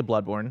 an update to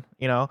Bloodborne.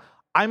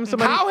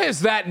 How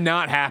has that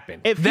not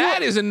happened?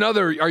 That is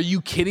another. Are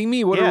you kidding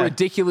me? What a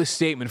ridiculous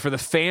statement for the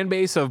fan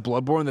base of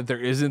Bloodborne that there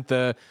isn't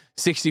the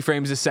 60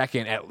 frames a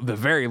second at the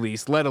very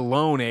least, let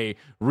alone a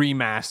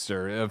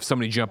remaster of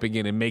somebody jumping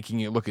in and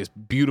making it look as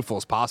beautiful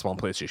as possible on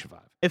PlayStation 5.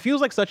 It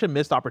feels like such a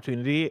missed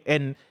opportunity,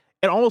 and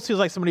it almost feels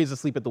like somebody's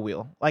asleep at the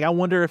wheel. Like, I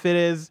wonder if it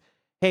is,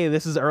 hey,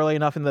 this is early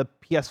enough in the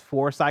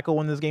PS4 cycle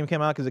when this game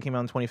came out, because it came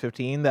out in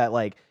 2015, that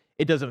like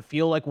it doesn't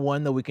feel like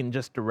one that we can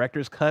just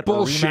director's cut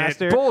or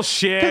remaster.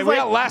 Bullshit. We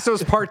got Last of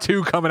Us Part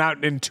 2 coming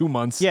out in 2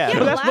 months. Yeah,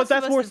 but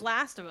that's more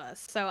Last of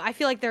Us. So I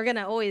feel like they're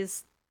gonna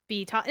always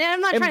be and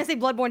I'm not trying to say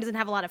Bloodborne doesn't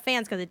have a lot of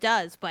fans, because it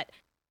does, but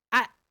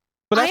I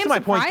am my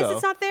surprised point, though.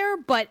 It's not there,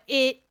 but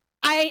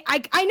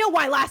I know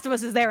why Last of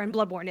Us is there and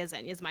Bloodborne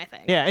isn't, is my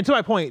thing. Yeah, and to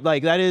my point,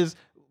 like that is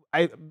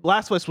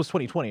Last of Us was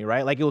 2020,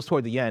 right? Like it was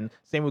toward the end.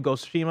 Same with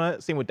Ghost of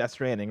Tsushima, same with Death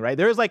Stranding, right?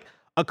 There is like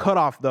a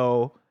cutoff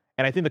though.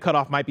 And I think the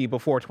cutoff might be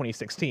before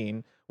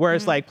 2016, where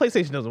it's like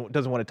PlayStation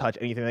doesn't want to touch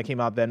anything that came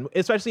out then,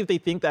 especially if they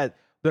think that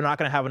they're not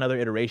going to have another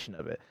iteration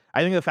of it.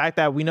 I think the fact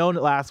that we know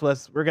Last of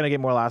Us, we're going to get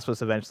more Last of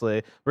Us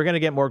eventually. We're going to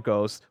get more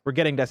Ghosts. We're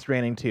getting Death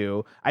Stranding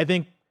 2. I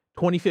think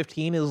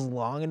 2015 is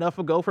long enough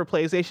ago for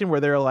PlayStation, where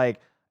they're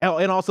like,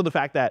 and also the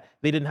fact that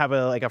they didn't have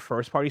a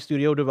first party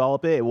studio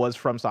develop it. It was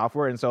From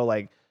Software, and so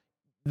like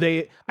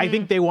I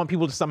think they want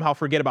people to somehow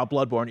forget about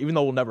Bloodborne, even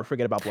though we'll never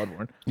forget about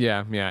Bloodborne.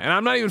 Yeah, and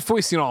I'm not even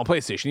foisting it all on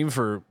PlayStation, even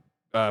for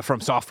From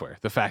Software.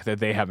 The fact that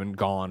they haven't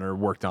gone or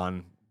worked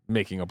on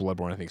making a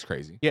Bloodborne, I think is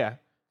crazy. Yeah,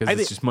 because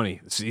it's just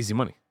money. It's easy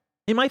money.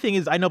 And my thing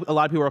is, I know a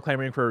lot of people are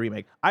clamoring for a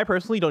remake. I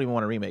personally don't even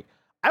want a remake.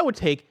 I would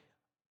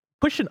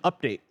push an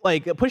update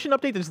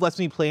that just lets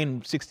me play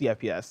in 60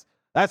 FPS.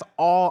 That's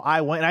all I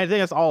want, and I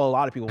think that's all a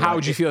lot of people want. How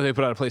would you feel if they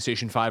put out a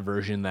PlayStation 5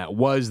 version that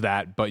was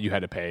that, but you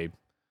had to pay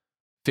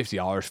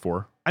 $50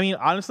 for? I mean,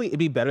 honestly, it'd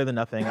be better than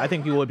nothing. I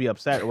think people would be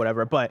upset or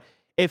whatever, but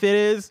if it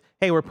is,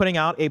 hey, we're putting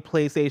out a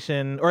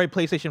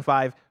PlayStation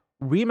 5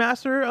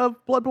 remaster of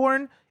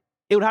Bloodborne,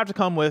 it would have to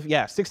come with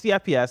 60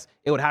 FPS.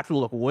 It would have to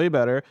look way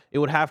better. It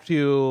would have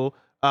to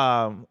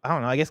I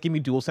don't know, I guess give me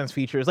DualSense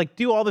features, like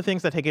do all the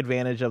things that take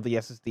advantage of the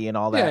SSD and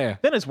all that. Yeah.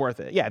 Then it's worth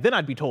it. Yeah, then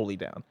I'd be totally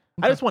down.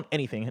 Okay. I just want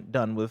anything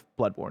done with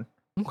Bloodborne.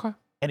 Okay.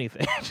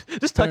 Anything.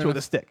 Just touch it with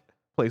a stick.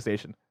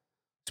 PlayStation.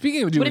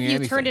 Speaking of doing anything.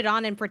 What if you turned it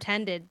on and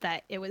pretended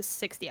that it was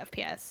 60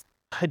 FPS?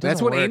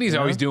 That's what Andy's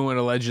always doing,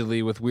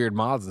 allegedly, with weird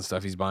mods and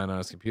stuff he's buying on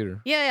his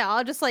computer. Yeah.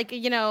 I'll just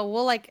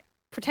we'll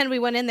pretend we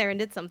went in there and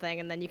did something,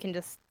 and then you can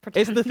just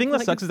pretend. It's the thing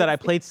that sucks is that I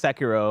played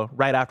Sekiro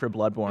right after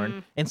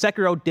Bloodborne, and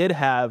Sekiro did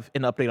have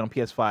an update on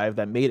PS5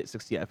 that made it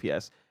 60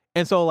 FPS.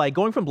 And so like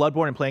going from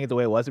Bloodborne and playing it the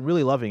way it was and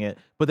really loving it,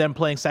 but then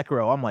playing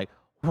Sekiro, I'm like,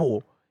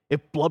 whoa, if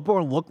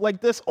Bloodborne looked like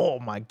this, oh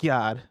my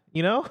God,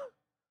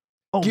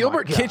 Oh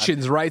Gilbert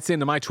Kitchens writes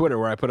into my Twitter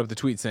where I put up the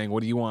tweet saying, what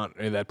do you want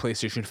that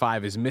PlayStation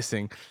 5 is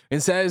missing?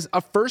 And says,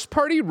 a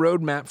first-party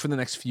roadmap for the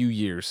next few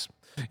years.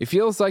 It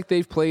feels like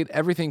they've played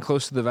everything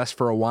close to the vest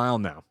for a while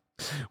now.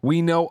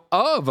 We know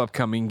of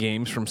upcoming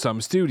games from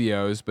some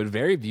studios, but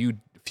very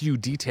few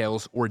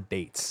details or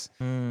dates.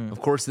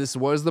 Of course, this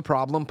was the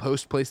problem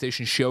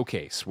post-PlayStation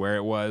Showcase, where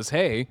it was,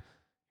 hey,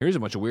 here's a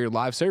bunch of weird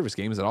live service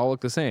games that all look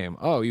the same.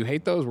 Oh, you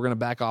hate those? We're going to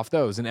back off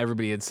those. And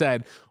everybody had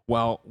said,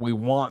 well, we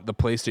want the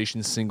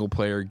PlayStation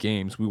single-player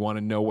games. We want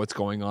to know what's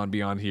going on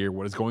beyond here.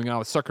 What is going on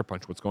with Sucker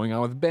Punch? What's going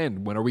on with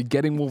Bend? When are we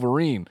getting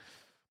Wolverine?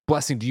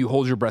 Blessing, do you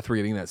hold your breath for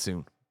getting that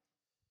soon?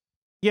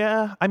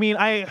 Yeah, I mean,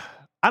 I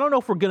don't know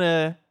if we're going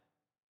to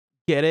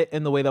get it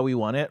in the way that we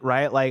want it,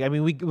 right? Like, I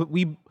mean,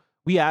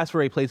 we asked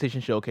for a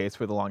PlayStation Showcase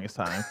for the longest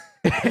time.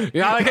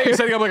 Yeah, I like how you're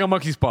setting up like a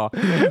monkey's paw.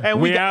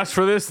 And we asked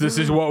for this. This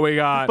is what we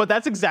got. But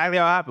that's exactly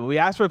how it happened. We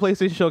asked for a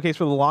PlayStation Showcase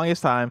for the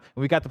longest time,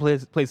 and we got the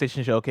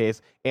PlayStation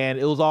Showcase, and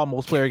it was all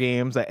multiplayer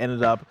games that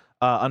ended up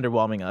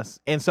underwhelming us.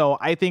 And so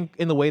I think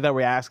in the way that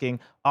we're asking,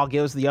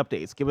 give us the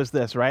updates, give us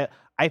this, right?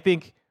 I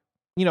think,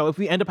 if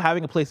we end up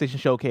having a PlayStation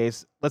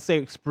Showcase, let's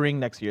say spring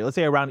next year, let's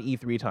say around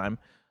E3 time,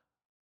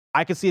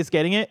 I could see us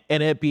getting it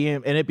and it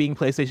being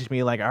PlayStation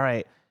being like, all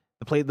right,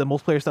 the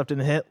multiplayer stuff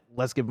didn't hit.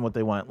 Let's give them what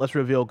they want. Let's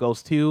reveal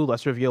Ghost 2.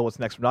 Let's reveal what's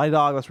next for Naughty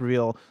Dog. Let's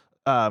reveal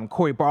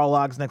Cory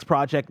Barlog's next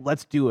project.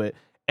 Let's do it.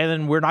 And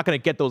then we're not going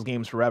to get those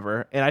games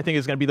forever. And I think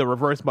it's going to be the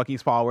reverse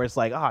Bucky's Fall, where it's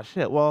like, oh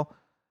shit, well,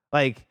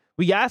 like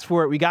we asked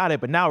for it, we got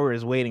it, but now we're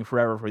just waiting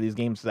forever for these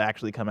games to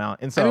actually come out.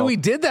 And so I mean, we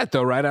did that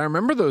though, right? I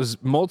remember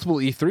those multiple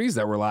E3s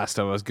that were Last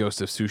of Us,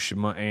 Ghost of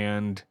Tsushima,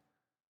 and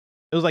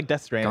it was like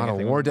Death Stranding. God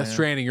of War, Death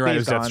Stranding. You're right. It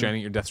was Death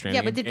Stranding. You're Death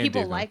Stranding. Yeah, but did and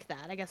people Days Gone. like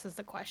that? I guess is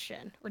the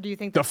question. Or do you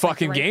think The that's, like,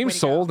 fucking right game way to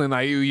sold, go?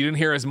 and you didn't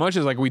hear as much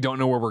as like we don't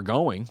know where we're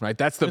going, right?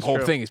 That's the whole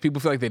true. thing. Is people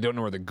feel like they don't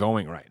know where they're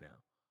going right now.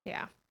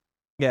 Yeah.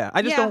 Yeah,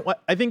 I just don't.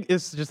 I think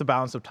it's just a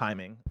balance of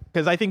timing,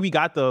 because I think we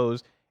got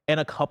those,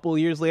 and a couple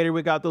years later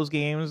we got those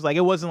games. Like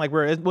it wasn't like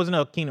it wasn't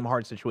a Kingdom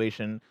Hearts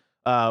situation,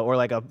 or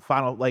like a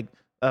Final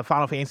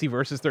Fantasy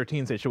versus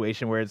 13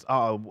 situation where it's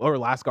or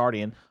Last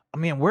Guardian. I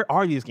mean, where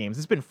are these games?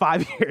 It's been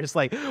 5 years.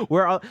 Like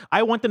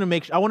I want them to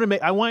make. I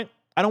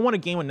don't want a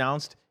game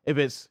announced if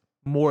it's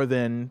more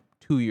than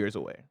 2 years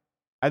away.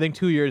 I think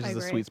 2 years is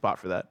the sweet spot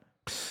for that.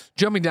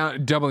 Doubling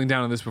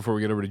down on this before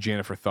we get over to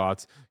Janet for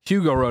thoughts,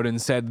 Hugo wrote in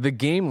and said, the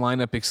game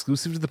lineup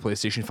exclusive to the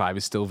PlayStation 5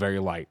 is still very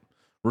light.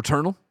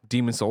 Returnal,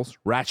 Demon's Souls,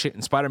 Ratchet,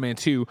 and Spider-Man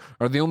 2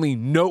 are the only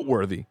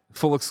noteworthy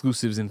full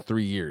exclusives in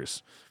 3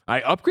 years.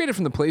 I upgraded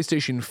from the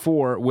PlayStation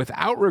 4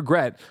 without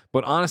regret,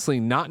 but honestly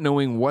not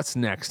knowing what's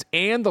next,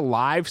 and the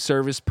live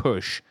service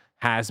push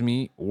has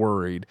me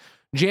worried.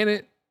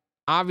 Janet,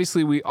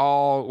 obviously we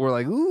all were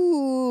like,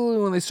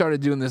 ooh, when they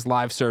started doing this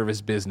live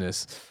service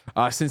business.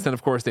 Since then,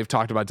 of course, they've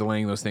talked about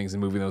delaying those things and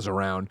moving those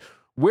around.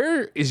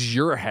 Where is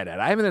your head at?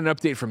 I haven't had an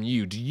update from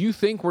you. Do you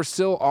think we're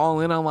still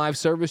all in on live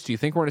service? Do you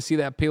think we're going to see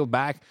that peeled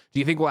back? Do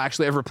you think we'll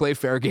actually ever play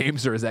fair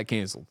games, or is that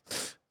canceled?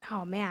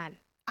 Oh man,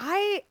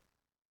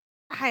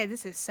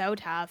 this is so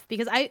tough,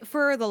 because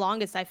for the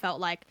longest I felt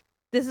like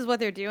this is what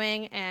they're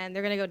doing and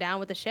they're gonna go down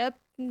with the ship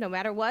no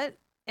matter what.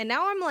 And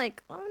now I'm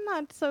like, I'm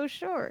not so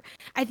sure.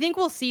 I think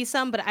we'll see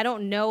some, but I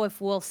don't know if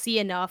we'll see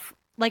enough.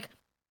 Like,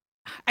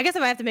 I guess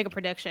if I have to make a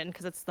prediction,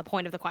 because it's the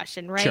point of the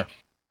question, right? Sure.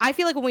 I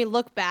feel like when we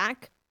look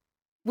back,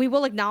 we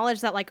will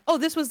acknowledge that, like, oh,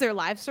 this was their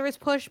live service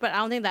push, but I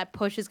don't think that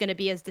push is going to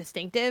be as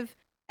distinctive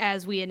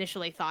as we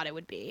initially thought it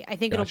would be. I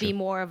think it'll be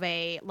more of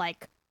a,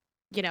 like,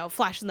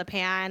 flash in the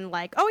pan,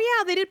 like, oh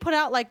yeah, they did put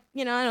out, like,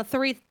 I don't know,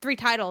 three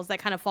titles that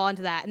kind of fall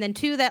into that, and then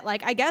 2 that,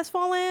 like, I guess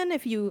fall in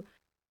if you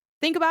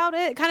think about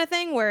it, kind of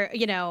thing, where,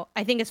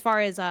 I think as far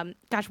as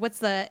what's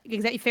the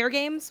Fair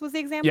Games was the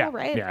example,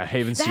 right? Yeah,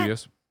 Haven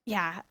Studios.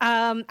 Yeah.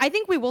 I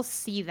think we will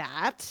see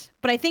that,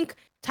 but I think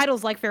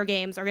titles like Fair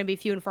Games are going to be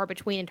few and far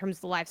between in terms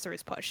of the live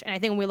service push. And I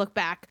think when we look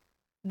back,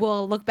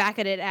 we'll look back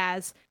at it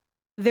as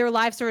their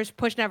live service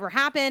push never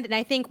happened. And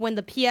I think when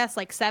the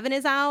PS7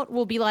 is out,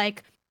 we'll be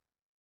like,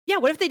 yeah,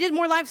 what if they did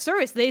more live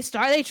service? They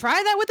tried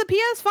that with the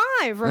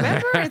PS5,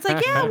 remember? It's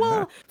like, yeah,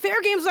 well,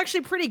 Fair Games was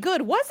actually pretty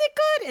good. Was it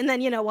good? And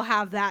then, we'll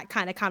have that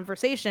kind of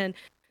conversation.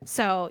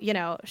 So,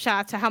 shout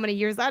out to how many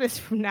years that is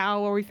from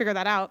now where we figure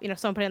that out,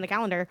 someone put it in the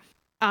calendar.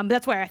 But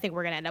that's where I think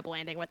we're going to end up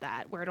landing with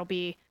that, where it'll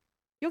be,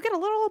 you'll get a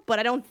little, but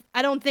I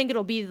don't think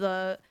it'll be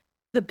the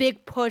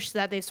big push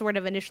that they sort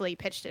of initially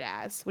pitched it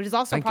as, which is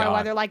also part of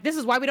why they're like, this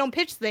is why we don't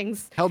pitch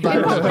things in public,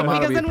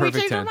 because then we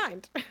change our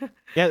mind.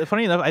 Yeah,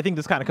 funny enough, I think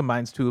this kind of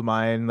combines 2 of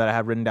mine that I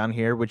have written down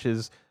here, which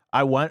is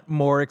I want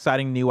more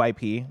exciting new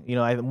IP.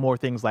 I more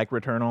things like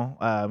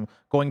Returnal.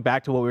 Going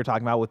back to what we were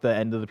talking about with the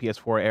end of the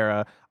PS4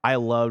 era, I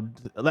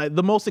loved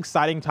the most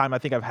exciting time I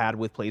think I've had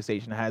with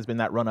PlayStation has been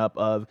that run up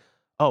of,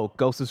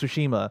 Ghost of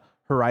Tsushima,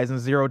 Horizon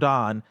Zero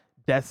Dawn,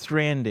 Death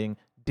Stranding,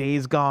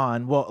 Days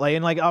Gone. Well,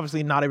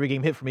 obviously not every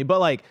game hit for me,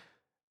 but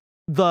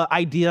the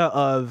idea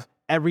of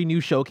every new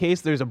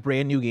showcase, there's a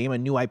brand new game, a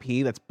new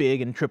IP that's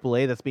big and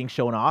AAA that's being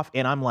shown off,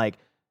 and I'm like,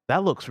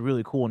 that looks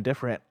really cool and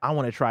different. I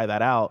want to try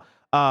that out.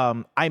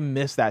 I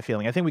miss that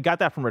feeling. I think we got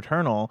that from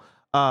Returnal.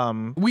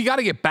 We got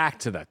to get back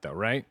to that though,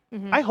 right?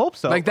 Mm-hmm. I hope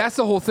so. That's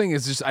the whole thing,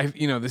 is just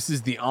this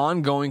is the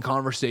ongoing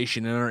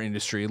conversation in our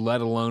industry,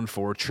 let alone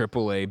for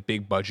AAA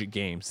big budget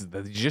games,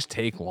 that they just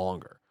take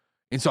longer.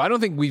 And so I don't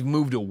think we've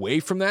moved away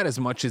from that as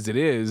much as it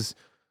is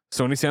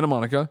Sony Santa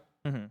Monica,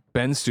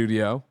 Bend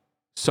Studio,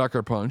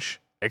 Sucker Punch,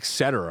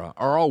 etc.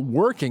 are all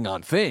working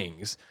on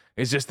things.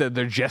 It's just that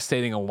they're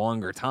gestating a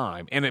longer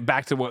time. And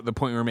back to what the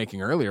point we were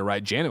making earlier,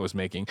 right? Janet was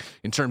making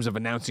in terms of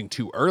announcing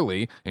too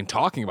early and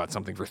talking about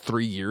something for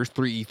 3 years,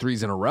 3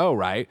 E3s in a row,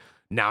 right?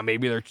 Now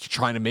maybe they're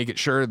trying to make it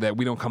sure that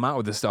we don't come out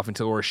with this stuff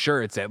until we're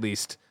sure it's at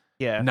least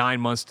 9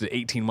 months to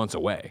 18 months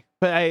away.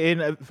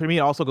 But for me,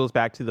 it also goes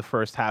back to the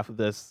first half of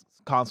this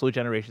console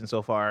generation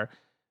so far,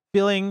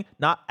 feeling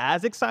not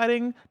as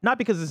exciting, not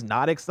because it's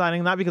not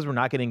exciting, not because we're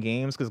not getting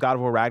games, because God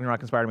of War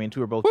Ragnarok and Spider-Man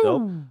 2 are both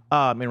dope,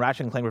 and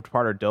Ratchet and Clank Rift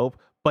Apart are dope,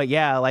 but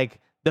yeah, like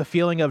the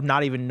feeling of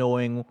not even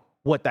knowing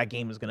what that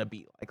game is going to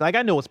be like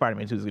I know what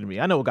Spider-Man 2 is going to be,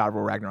 I know what God of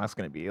War Ragnarok is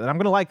going to be, and I'm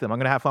going to like them, I'm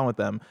going to have fun with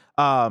them.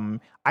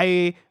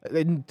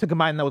 And to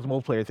combine that with the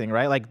multiplayer thing,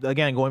 right? Like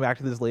again, going back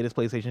to this latest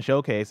PlayStation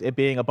showcase, it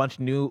being a bunch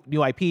of new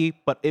IP,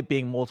 but it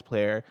being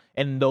multiplayer,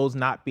 and those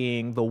not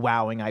being the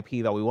wowing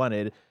IP that we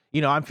wanted.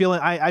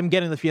 I'm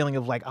getting the feeling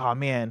of like, oh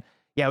man,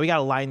 yeah, we got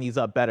to line these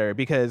up better,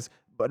 because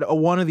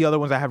one of the other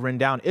ones I have written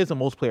down is a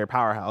multiplayer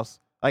powerhouse.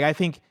 Like I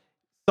think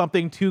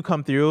something to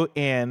come through,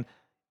 and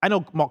I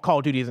know Call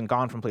of Duty isn't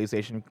gone from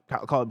PlayStation.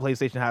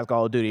 PlayStation has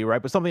Call of Duty,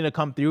 right? But something to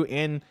come through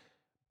and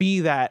be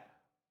that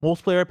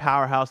multiplayer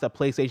powerhouse that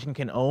PlayStation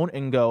can own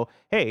and go,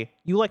 hey,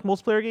 you like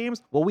multiplayer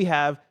games? Well, we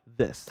have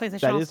this.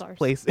 PlayStation All-Stars.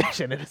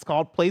 PlayStation. It is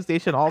called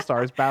PlayStation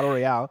All-Stars Battle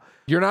Royale.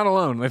 You're not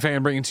alone. If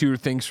I'm bringing two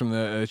things from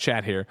the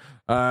chat here.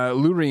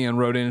 Lurian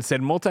wrote in and said,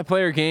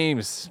 multiplayer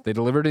games. They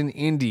delivered in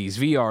indies,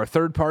 VR,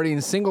 third party,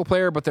 and single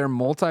player, but their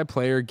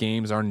multiplayer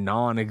games are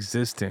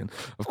non-existent.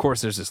 Of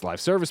course, there's this live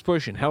service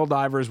push and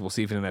Helldivers. We'll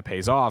see if any of that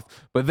pays off.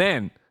 But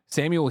then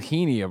Samuel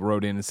Heaney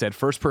wrote in and said,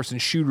 first-person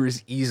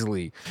shooters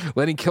easily.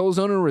 Letting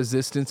Killzone and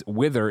Resistance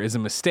wither is a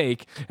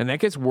mistake, and that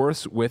gets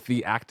worse with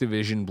the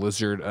Activision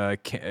Blizzard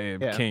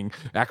King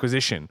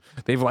acquisition.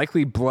 They've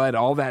likely bled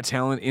all that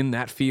talent in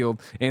that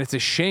field, and it's a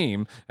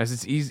shame as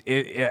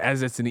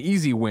it's an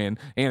easy win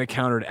and a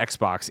counter to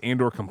Xbox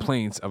and/or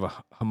complaints of a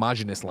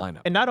homogenous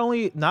lineup. And not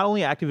only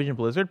Activision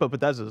Blizzard, but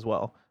Bethesda as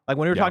well. Like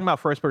when we were talking about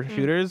first-person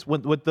shooters,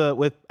 with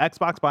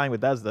Xbox buying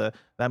Bethesda,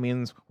 that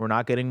means we're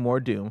not getting more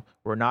Doom.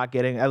 We're not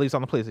getting, at least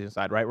on the PlayStation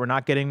side, right? We're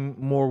not getting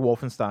more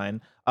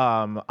Wolfenstein.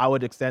 I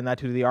would extend that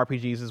to the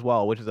RPGs as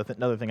well, which is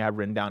another thing I've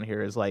written down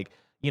here is like,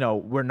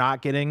 we're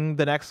not getting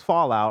the next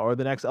Fallout or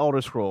the next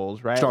Elder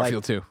Scrolls, right?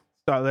 Starfield 2.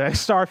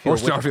 Starfield. Or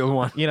Starfield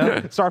 1.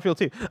 Starfield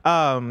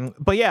 2.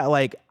 But yeah,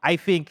 like I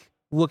think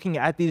looking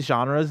at these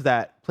genres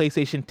that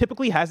PlayStation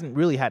typically hasn't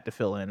really had to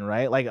fill in,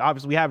 right? Like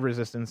obviously we have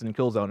Resistance and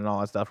Killzone and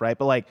all that stuff, right?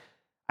 But like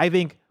I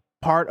think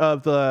part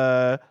of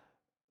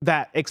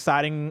that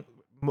exciting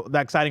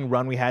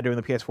run we had during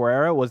the PS4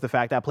 era was the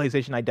fact that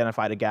PlayStation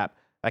identified a gap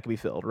that could be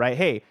filled, right?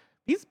 Hey,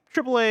 these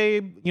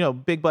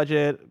AAA, big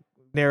budget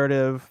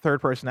narrative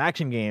third-person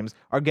action games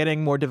are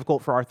getting more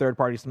difficult for our third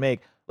parties to make.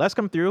 Let's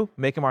come through,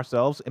 make them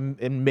ourselves,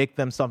 and make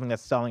them something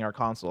that's selling our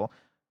console.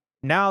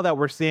 Now that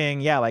we're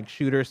seeing, like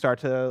shooters start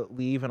to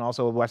leave and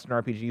also Western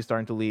RPGs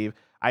starting to leave,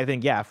 I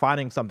think,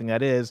 finding something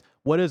that is,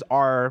 what is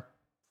our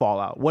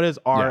Fallout? What is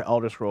our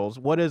Elder Scrolls?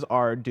 What is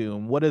our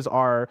Doom? What is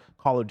our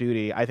Call of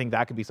Duty? I think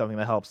that could be something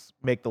that helps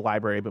make the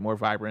library a bit more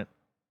vibrant.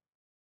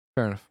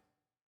 Fair enough.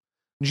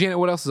 Janet,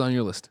 what else is on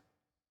your list?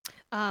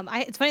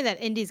 It's funny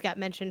that indies got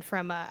mentioned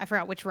from, I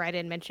forgot which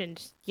write-in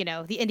mentioned, the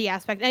indie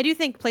aspect. And I do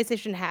think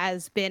PlayStation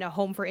has been a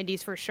home for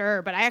indies for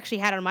sure, but I actually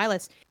had on my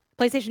list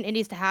PlayStation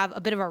indies to have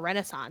a bit of a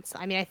renaissance.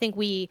 I mean, I think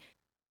we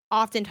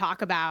often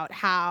talk about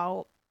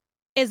how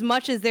as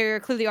much as there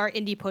clearly are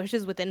indie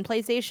pushes within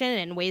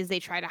PlayStation and ways they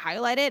try to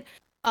highlight it,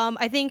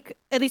 I think,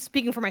 at least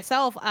speaking for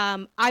myself,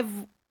 I've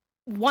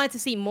wanted to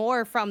see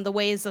more from the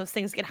ways those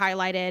things get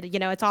highlighted.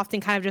 It's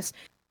often kind of just,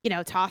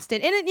 tossed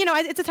in. And,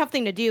 it's a tough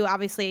thing to do,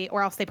 obviously,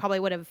 or else they probably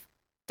would have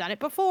done it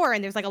before.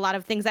 And there's like a lot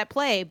of things at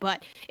play,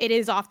 but it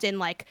is often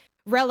like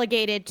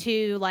relegated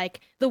to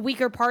like the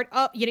weaker part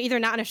of, either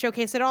not in a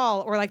showcase at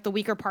all or like the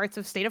weaker parts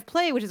of State of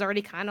Play, which is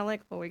already kind of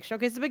like a weak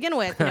showcase to begin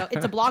with.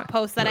 It's a blog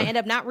post that I end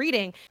up not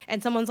reading,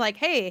 and someone's like,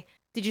 hey,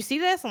 did you see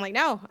this? I'm like,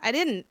 no, I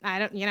didn't. I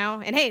don't,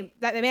 and hey,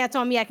 that's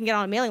on me. I can get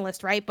on a mailing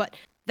list, right? But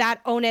that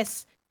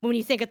onus, when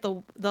you think at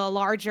the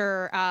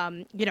larger,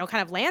 kind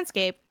of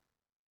landscape,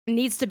 it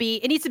needs to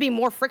be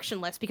more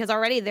frictionless, because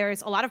already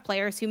there's a lot of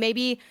players who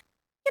maybe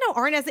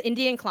aren't as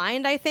indie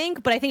inclined, I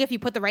think. But I think if you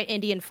put the right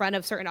indie in front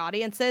of certain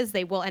audiences,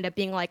 they will end up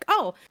being like,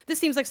 oh, this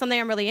seems like something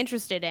I'm really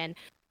interested in.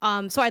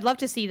 So I'd love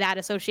to see that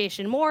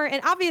association more.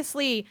 And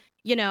obviously,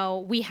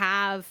 we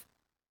have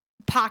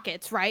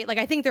pockets, right? Like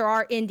I think there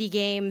are indie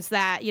games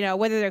that,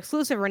 whether they're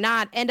exclusive or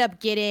not, end up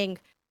getting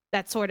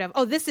that sort of,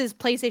 oh, this is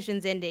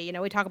PlayStation's indie.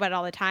 We talk about it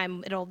all the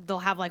time. They'll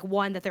have like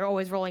one that they're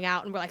always rolling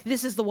out, and we're like,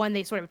 this is the one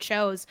they sort of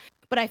chose.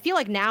 But I feel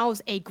like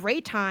now's a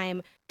great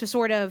time to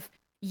sort of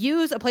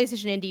use a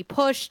PlayStation Indie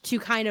push to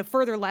kind of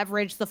further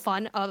leverage the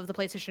fun of the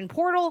PlayStation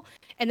Portal,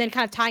 and then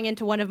kind of tying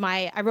into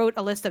I wrote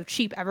a list of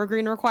cheap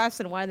evergreen requests,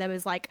 and one of them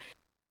is like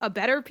a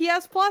better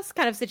PS Plus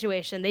kind of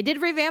situation. They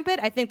did revamp it.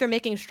 I think they're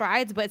making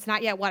strides, but it's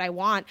not yet what I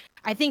want.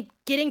 I think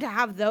getting to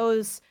have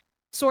those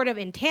sort of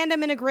in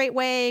tandem in a great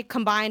way,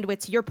 combined with,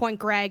 to your point,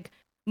 Greg,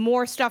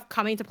 more stuff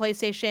coming to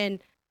PlayStation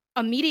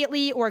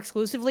immediately or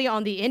exclusively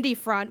on the indie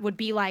front would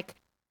be like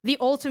the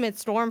ultimate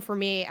storm for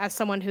me as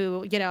someone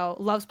who,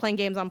 loves playing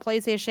games on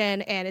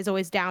PlayStation and is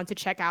always down to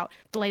check out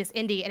the latest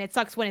indie. And it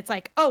sucks when it's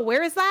like, oh,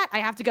 where is that? I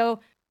have to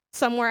go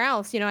somewhere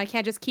else. I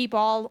can't just keep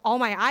all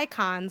my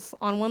icons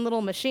on one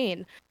little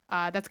machine.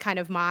 That's kind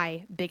of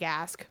my big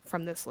ask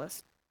from this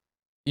list.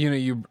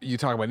 You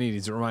talk about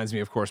indies. It reminds me,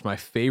 of course, my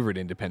favorite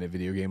independent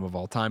video game of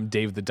all time,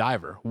 Dave the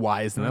Diver.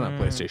 Why isn't that on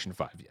PlayStation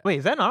 5 yet? Wait,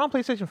 is that not on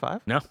PlayStation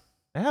 5? No.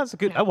 Yeah, that's a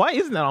good. Why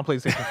isn't that on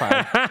PlayStation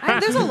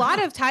 5? There's a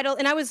lot of titles,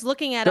 and I was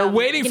looking at. They're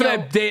waiting for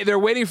that day. They're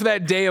waiting for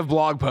that day of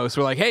blog posts.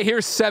 We're like, hey,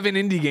 here's 7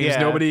 indie games.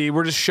 Yeah.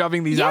 We're just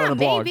shoving these out on the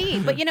blog. Maybe.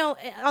 But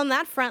on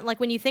that front,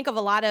 like when you think of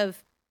a lot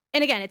of,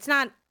 and again, it's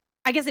not.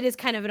 I guess it is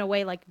kind of in a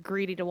way like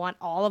greedy to want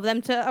all of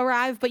them to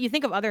arrive. But you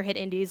think of other hit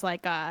indies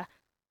like, now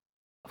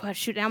I'm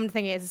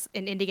thinking is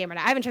an indie game right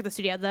now. I haven't checked the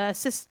studio.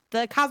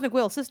 The Cosmic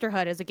Wheel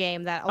Sisterhood is a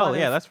game that.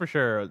 That's for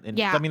sure.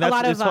 Yeah, I mean it's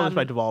published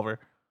by Devolver.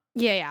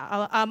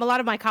 Yeah. A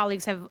lot of my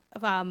colleagues have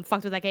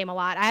fucked with that game a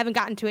lot. I haven't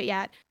gotten to it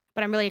yet,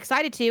 but I'm really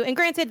excited to. And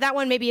granted, that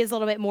one maybe is a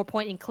little bit more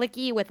point and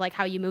clicky with like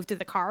how you move through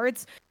the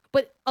cards.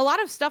 But a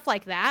lot of stuff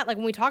like that, like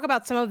when we talk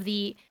about some of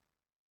the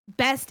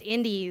best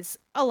indies,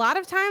 a lot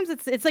of times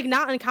it's like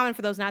not uncommon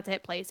for those not to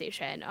hit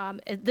PlayStation,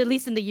 at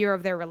least in the year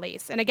of their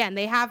release. And again,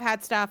 they have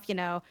had stuff,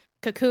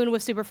 Cocoon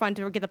was super fun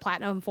to get the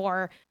platinum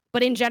for.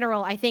 But in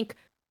general, I think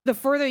the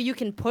further you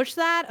can push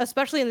that,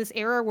 especially in this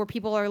era where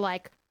people are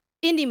like,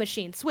 indie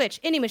machine, Switch,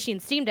 indie machine,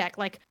 Steam Deck,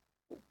 like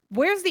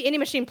where's the indie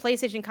machine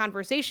PlayStation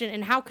conversation,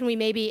 and how can we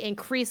maybe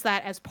increase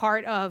that as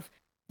part of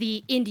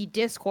the indie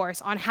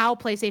discourse on how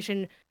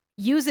PlayStation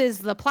uses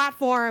the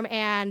platform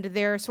and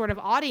their sort of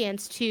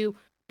audience to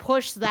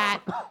push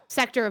that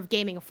sector of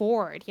gaming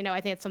forward? I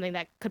think it's something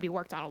that could be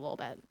worked on a little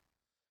bit.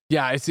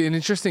 Yeah, it's an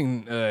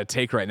interesting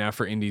take right now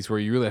for indies where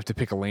you really have to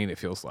pick a lane, it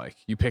feels like.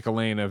 You pick a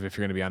lane of if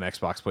you're going to be on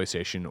Xbox,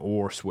 PlayStation,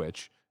 or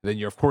Switch. Then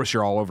you're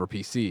all over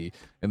PC,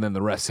 and then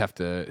the rest have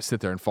to sit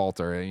there and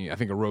falter. And I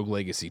think a Rogue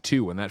Legacy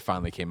 2 when that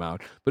finally came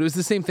out. But it was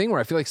the same thing where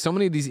I feel like so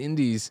many of these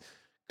indies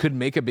could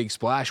make a big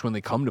splash when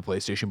they come to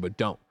PlayStation, but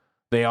don't.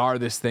 They are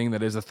this thing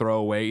that is a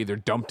throwaway, either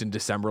dumped in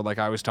December like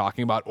I was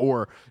talking about,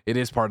 or it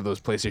is part of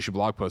those PlayStation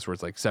blog posts where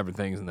it's like 7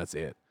 things and that's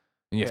it.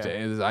 And you have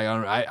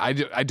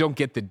to. I don't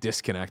get the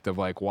disconnect of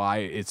like why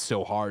it's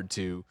so hard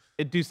to.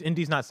 Do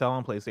indies not sell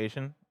on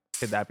PlayStation?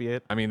 Could that be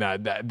it? I mean,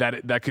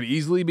 that could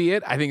easily be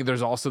it. I think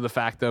there's also the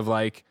fact of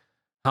like,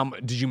 how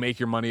did you make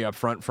your money up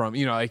front from,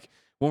 like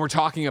when we're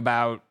talking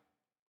about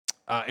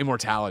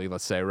Immortality,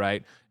 let's say,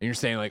 right? And you're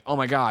saying like, oh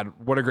my God,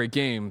 what a great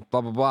game,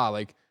 blah, blah, blah.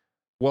 Like,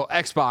 well,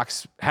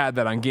 Xbox had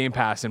that on Game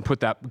Pass and put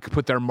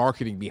their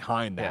marketing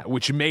behind that,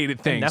 which made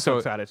it thing. And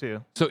Netflix had it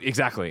too. So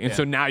exactly. And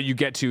so now you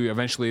get to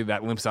eventually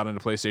that limps out into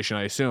PlayStation,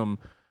 I assume.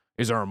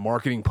 Is there a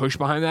marketing push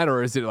behind that?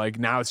 Or is it like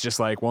now it's just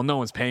like, well, no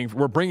one's paying.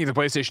 We're bringing it to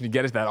PlayStation to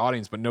get it to that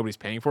audience, but nobody's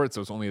paying for it.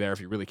 So it's only there if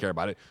you really care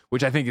about it,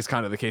 which I think is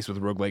kind of the case with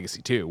Rogue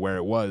Legacy 2, where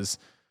it was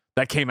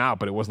that came out,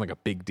 but it wasn't like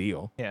a big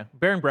deal. Yeah.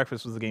 Bear and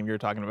Breakfast was the game you were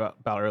talking about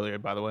earlier,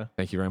 by the way.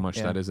 Thank you very much.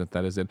 Yeah. That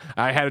is it.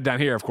 I had it down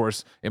here, of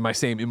course, in my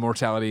same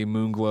Immortality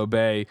Moonglow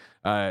Bay.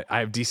 I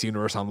have DC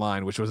Universe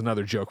Online, which was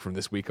another joke from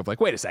this week of like,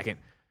 wait a second.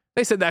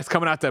 They said that's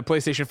coming out to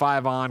PlayStation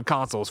 5 on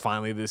consoles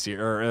finally this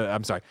year. Or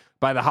I'm sorry,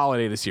 by the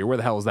holiday this year. Where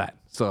the hell is that?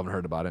 Still haven't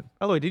heard about it.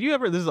 By the way,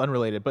 this is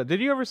unrelated, but did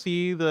you ever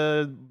see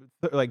the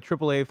like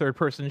AAA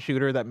third-person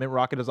shooter that Mint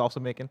Rocket is also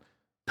making?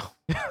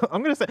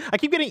 I'm gonna say I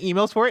keep getting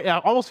emails for it, and I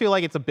almost feel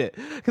like it's a bit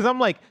because I'm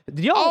like,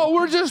 did y'all? Oh,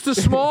 we're just a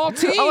small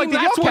team. Like,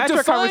 that's what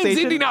defines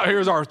conversation? indie. Now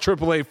here's our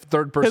AAA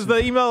third person. Because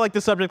the email, like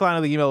the subject line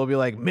of the email, will be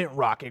like Mint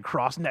Rocket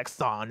cross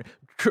Nexon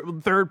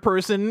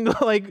third-person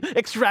like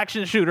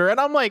extraction shooter, and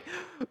I'm like.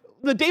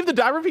 The Dave the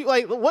Diver people,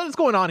 like, what is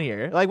going on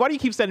here? Like, why do you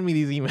keep sending me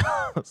these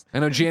emails? I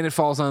know Janet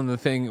falls on the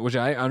thing, which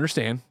I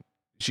understand.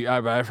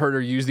 I've heard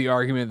her use the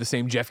argument, the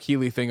same Jeff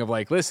Keighley thing of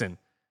like, listen,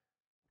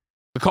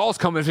 the call's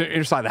coming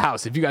inside the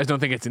house. If you guys don't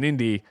think it's an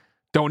indie,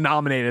 don't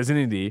nominate it as an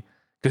indie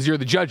because you're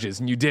the judges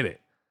and you did it.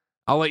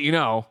 I'll let you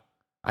know.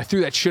 I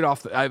threw that shit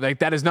off. Like,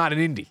 that is not an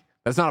indie.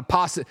 That's not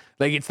a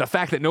like, it's the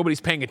fact that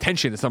nobody's paying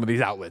attention to some of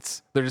these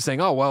outlets. They're just saying,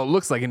 oh, well, it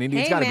looks like an indie.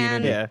 It's got to be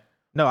an indie. Yeah.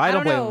 No, I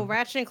don't know.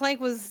 Ratchet and Clank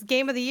was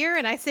game of the year,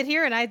 and I sit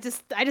here and I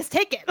just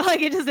take it.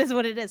 Like, it just is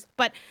what it is.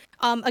 But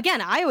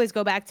again, I always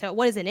go back to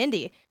what is an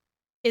indie?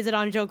 Is it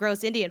on Joe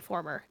Gross Indie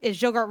Informer? Is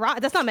Joe Gross wrong?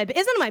 That's not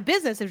isn't my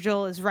business if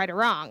Joel is right or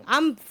wrong.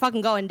 I'm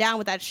fucking going down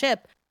with that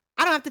ship.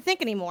 I don't have to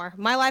think anymore.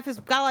 My life has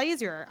got a lot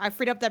easier. I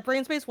freed up that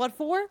brain space. What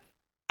for?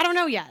 I don't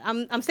know yet.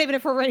 I'm saving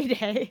it for a rainy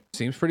day.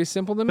 Seems pretty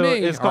simple to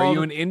me. Are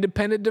you an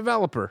independent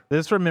developer? This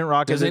is from Mint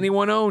Rocket. Does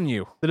anyone own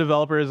you? The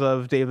developers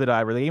of Dave the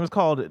Diver. The game is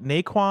called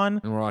Naquan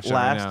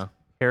Last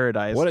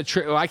Paradise. What a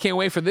trick! I can't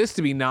wait for this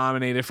to be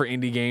nominated for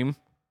indie game.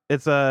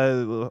 It's I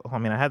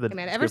mean, I had the. Hey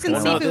man, ever since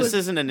Sifu this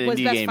isn't an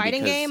indie best game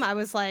fighting game, I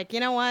was like, you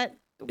know what?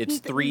 It's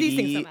 3D. These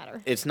things don't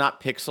matter. It's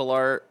not pixel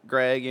art,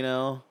 Greg.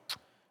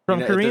 From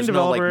Korean there's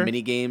developer, no like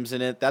mini games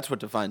in it. That's what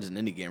defines an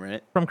indie game,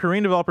 right? From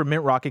Korean developer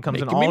Mint Rocket comes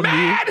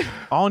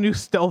all new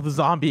stealth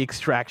zombie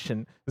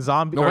extraction.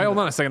 Wait, hold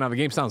on a second. Now the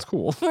game sounds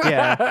cool.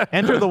 Yeah.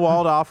 Enter the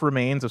walled-off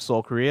remains of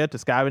Seoul, Korea to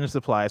scavenge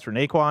supplies for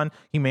Naquan,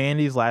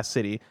 humanity's last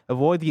city.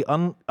 Avoid the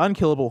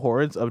unkillable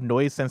hordes of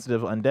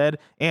noise-sensitive undead,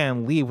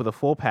 and leave with a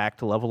full pack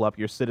to level up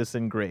your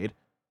citizen grade.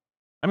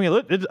 I mean,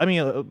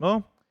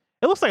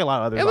 it looks like a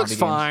lot of other. It looks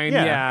fine.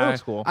 Yeah, it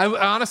looks cool. I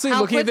honestly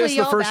looking at this,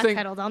 the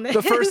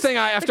first thing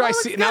after I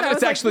see now that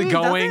it's actually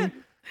going,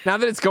 Now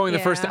that it's going the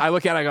first, I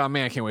look at it, I go,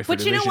 man, I can't wait for But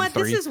you Division know what?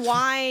 3. This is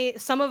why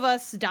some of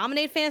us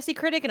dominate Fantasy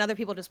Critic and other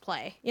people just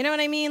play. You know what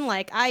I mean?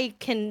 Like I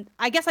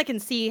guess I can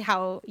see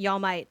how y'all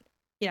might,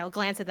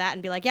 glance at that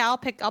and be like, yeah, I'll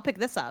pick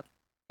this up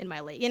in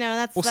my league.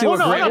 That's We'll see what,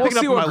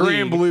 my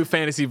Grand league. Blue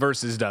Fantasy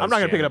Versus does. I'm not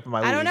gonna pick it up in my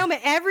league. I don't know, but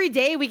every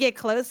day we get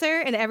closer,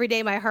 and every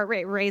day my heart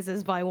rate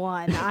raises by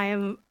 1.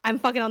 I'm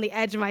fucking on the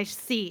edge of my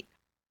seat.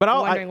 But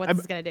wondering what this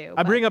is gonna do.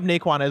 I bring up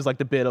Naquan as like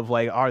the bit of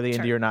like, are they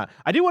indie or not?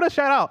 I do want to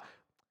shout out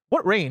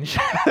what range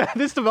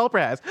this developer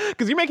has,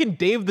 because you're making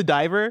Dave the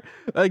Diver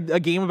a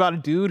game about a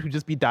dude who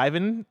just be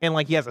diving and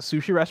like he has a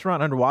sushi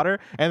restaurant underwater,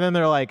 and then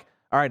they're like,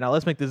 all right, now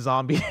let's make this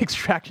zombie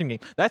extraction game.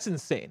 That's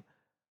insane.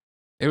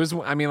 It was,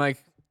 I mean,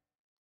 like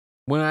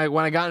when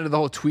I got into the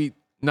whole tweet,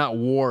 not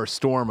war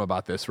storm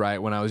about this,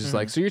 right? When I was just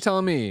like, so you're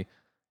telling me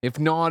if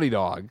Naughty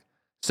Dog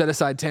set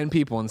aside 10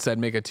 people and said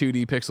make a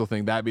 2D pixel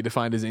thing, that'd be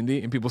defined as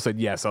indie? And people said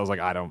yes. I was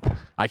like,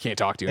 I can't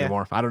talk to you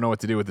anymore. I don't know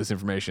what to do with this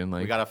information.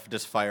 Like, we gotta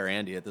just fire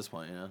Andy at this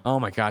point. Oh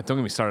my God, don't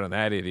get me started on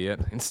that idiot.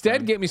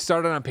 Instead, get me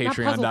started on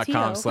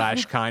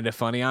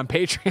patreon.com/kindafunny. On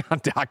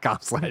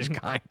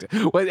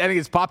patreon.com/kinda. Well, I think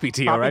it's Poppy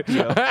Tio, right?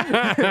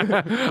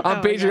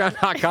 On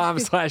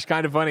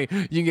patreon.com/kindafunny.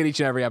 You can get each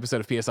and every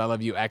episode of PS I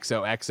Love You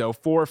XOXO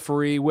for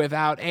free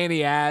without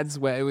any ads.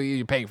 Well,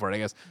 you're paying for it, I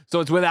guess. So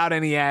it's without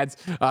any ads.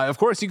 Of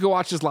course, you can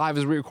watch this live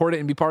as we record it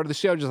and be part of the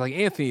show, just like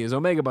Anthony is,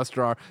 Omega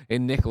Buster are,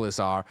 and Nicholas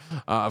are.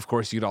 Of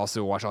course, you'd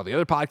also watch all the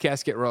other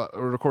podcasts get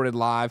recorded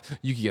live.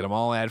 You can get them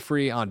all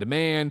ad-free on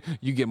demand.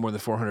 You get more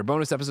than 400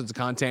 bonus episodes of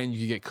content. You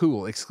can get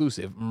cool,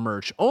 exclusive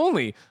merch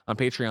only on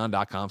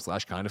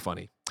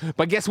patreon.com/kindafunny.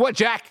 But guess what,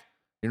 Jack?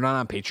 You're not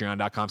on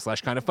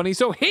patreon.com/kindafunny,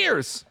 so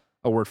here's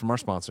a word from our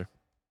sponsor.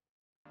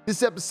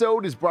 This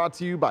episode is brought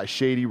to you by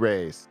Shady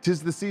Rays.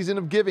 'Tis the season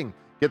of giving.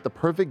 Get the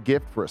perfect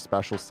gift for a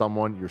special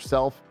someone,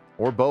 yourself,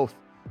 or both.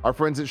 Our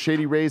friends at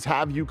Shady Rays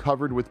have you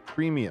covered with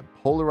premium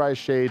polarized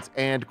shades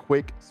and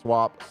quick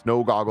swap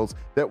snow goggles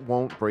that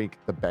won't break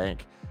the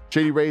bank.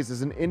 Shady Rays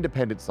is an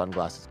independent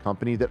sunglasses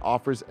company that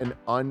offers an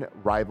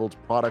unrivaled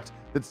product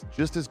that's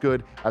just as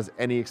good as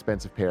any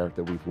expensive pair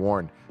that we've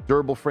worn.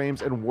 Durable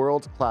frames and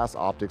world-class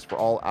optics for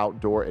all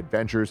outdoor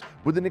adventures.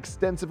 With an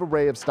extensive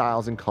array of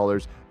styles and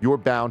colors, you're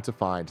bound to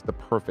find the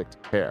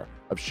perfect pair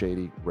of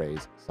Shady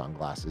Rays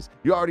sunglasses.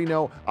 You already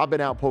know I've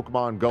been out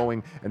Pokemon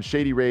going, and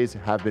Shady Rays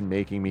have been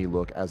making me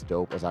look as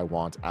dope as I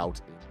want out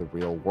in the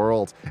real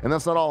world. And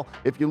that's not all.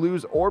 If you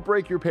lose or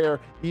break your pair,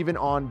 even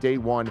on day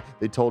one,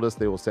 they told us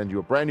they will send you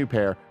a brand new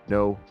pair,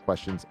 no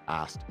questions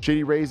asked.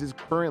 Shady Rays is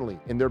currently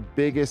in their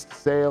biggest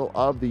sale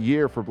of the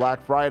year for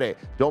Black Friday.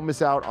 Don't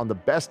miss out on the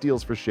best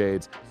deals for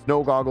shades,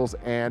 snow goggles,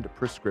 and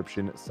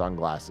prescription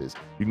sunglasses.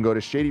 You can go to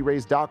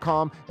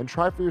shadyrays.com and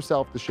try for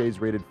yourself the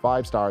shades rated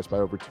 5 stars by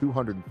over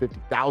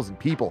 250,000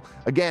 people.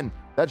 Again,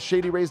 that's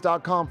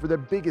shadyrays.com for their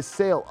biggest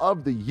sale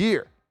of the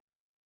year.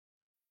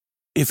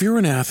 If you're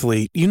an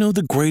athlete, you know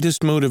the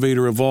greatest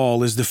motivator of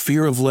all is the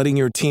fear of letting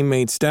your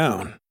teammates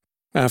down.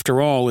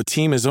 After all, a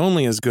team is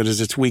only as good as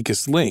its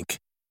weakest link.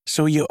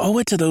 So you owe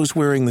it to those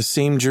wearing the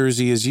same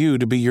jersey as you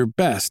to be your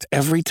best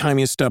every time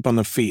you step on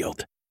the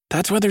field.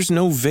 That's why there's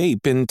no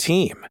vape in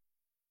team.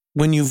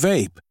 When you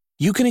vape,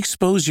 you can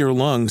expose your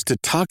lungs to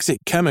toxic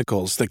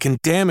chemicals that can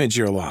damage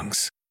your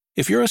lungs.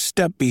 If you're a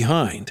step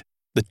behind,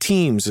 the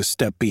team's a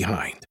step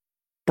behind.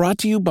 Brought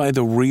to you by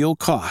The Real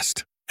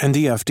Cost and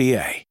the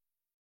FDA.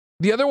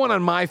 The other one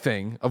on my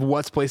thing of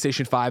what's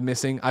PlayStation 5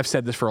 missing, I've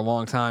said this for a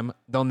long time.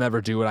 They'll never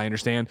do it, I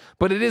understand.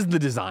 But it is the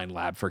design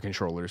lab for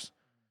controllers.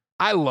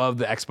 I love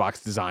the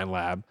Xbox design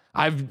lab.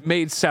 I've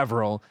made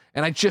several,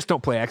 and I just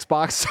don't play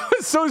Xbox. So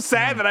it's so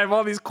sad that I have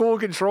all these cool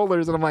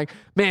controllers, and I'm like,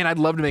 man, I'd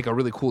love to make a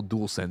really cool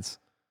DualSense.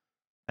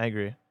 I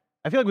agree.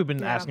 I feel like we've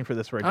been asking for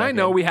this for a decade. I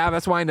know we have.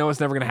 That's why I know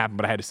it's never going to happen,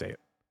 but I had to say it.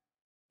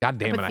 God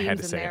damn it, I had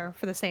to themes say in it. there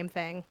for the same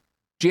thing.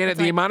 Janet,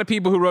 the amount of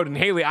people who wrote in,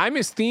 Haley, I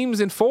miss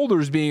themes and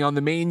folders being on the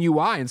main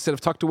UI instead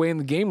of tucked away in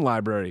the game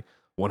library.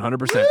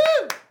 100%.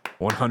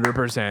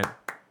 100%.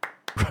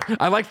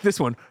 I like this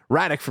one.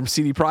 Radek from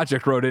CD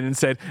Projekt wrote in and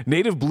said,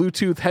 native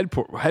Bluetooth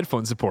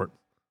headphone support.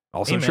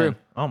 Also Amen. true.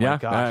 Oh my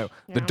gosh.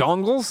 The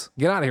dongles?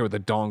 Get out of here with the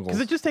dongles.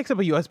 Because it just takes up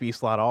a USB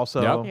slot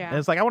also. Yep. Yeah. And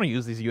it's like, I want to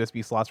use these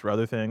USB slots for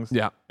other things.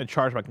 Yeah. And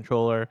charge my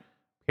controller,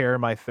 pair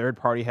my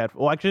third-party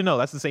headphone. Well, actually, no,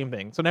 that's the same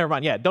thing. So never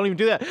mind. Yeah, don't even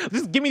do that.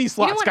 Just give me these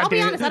slots. You know what? God I'll be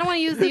damn it. honest. I don't want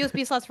to use the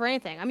USB slots for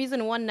anything. I'm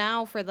using one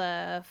now for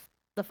the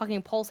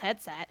fucking Pulse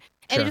headset,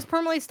 and Sure. it just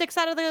permanently sticks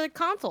out of the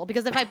console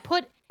because if I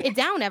put it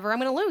down ever, I'm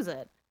gonna lose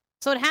it.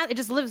 So it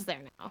just lives there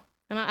now,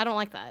 and I don't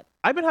like that.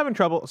 I've been having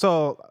trouble.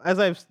 So as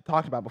I've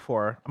talked about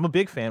before, I'm a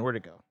big fan. Where'd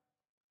it go?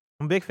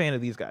 I'm a big fan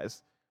of these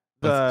guys.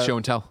 Let's show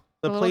and tell.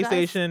 The The little guys?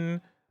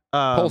 PlayStation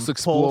Pulse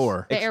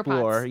Explorer. The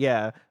Explorer, AirPods.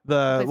 yeah.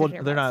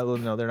 PlayStation They're not.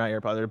 AirPods. No, they're not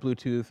AirPods. They're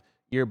Bluetooth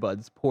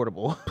earbuds,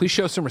 portable. Please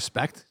show some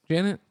respect,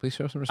 Janet. Please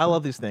show some respect. I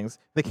love these things.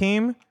 They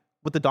came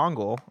with the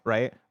dongle,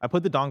 right? I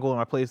put the dongle in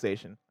my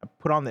PlayStation. I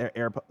put on the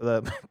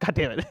God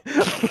damn it.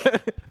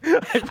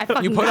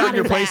 You put on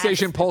your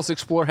PlayStation Pulse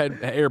Explorer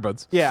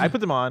earbuds. Yeah, I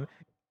put them on,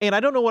 and I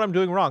don't know what I'm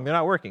doing wrong. They're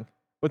not working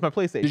with my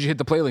PlayStation. Did you hit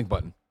the play link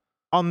button?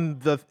 On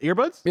the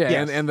earbuds? Yeah,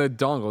 Yes. and the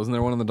dongle. Isn't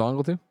there one on the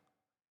dongle too?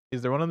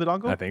 Is there one on the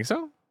dongle? I think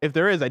so. If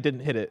there is, I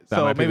didn't hit it. That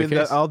So might be maybe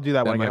the case. I'll do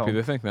that That when I might get be home.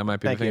 the thing. That might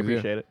be Thank the you. thing. to do.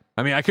 Appreciate it.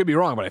 I mean, I could be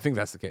wrong, but I think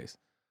that's the case.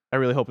 I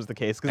really hope it's the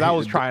case because I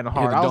was trying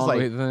hard. the I was like,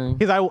 dongle thing.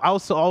 because I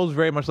was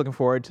very much looking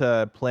forward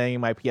to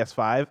playing my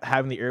PS5,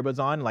 having the earbuds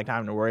on, like not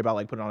having to worry about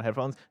like putting on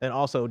headphones, and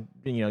also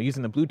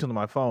using the Bluetooth on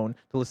my phone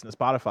to listen to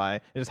Spotify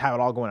and just have it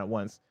all going at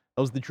once.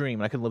 That was the dream,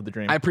 and I could live the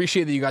dream. I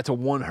appreciate that you got to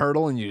one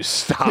hurdle and you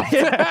just stopped.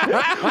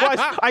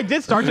 Well, I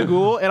did start to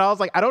Google, and I was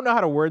like, I don't know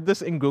how to word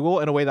this in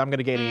Google in a way that I'm going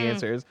to get any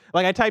answers.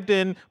 Like I typed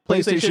in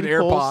PlayStation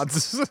AirPods,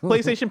 Pulse,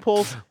 PlayStation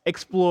Pulse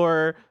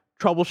Explore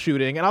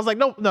troubleshooting, and I was like,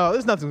 no,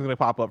 there's nothing going to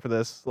pop up for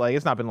this. Like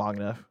it's not been long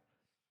enough.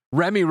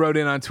 Remy wrote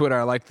in on Twitter,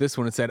 I like this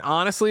one. It said,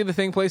 honestly, the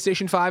thing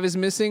PlayStation 5 is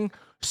missing,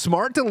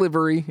 smart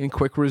delivery and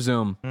quick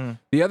resume.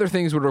 The other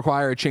things would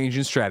require a change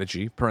in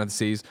strategy,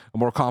 parentheses, a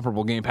more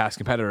comparable Game Pass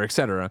competitor,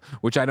 etc.,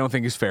 which I don't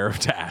think is fair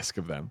to ask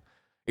of them.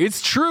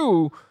 It's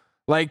true.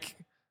 Like,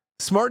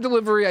 smart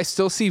delivery, I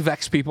still see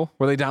Vex people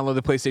where they download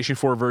the PlayStation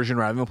 4 version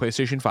rather than the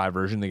PlayStation 5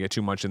 version. They get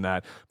too much in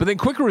that. But then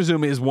quick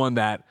resume is one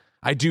that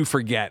I do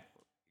forget.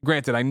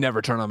 Granted, I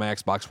never turn on my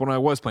Xbox. When I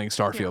was playing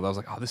Starfield, I was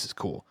like, oh, this is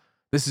cool.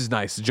 This is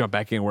nice to jump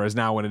back in. Whereas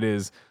now when it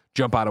is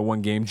jump out of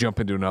one game, jump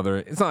into another,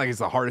 it's not like it's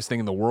the hardest thing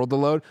in the world to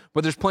load,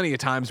 but there's plenty of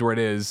times where it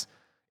is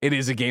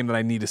a game that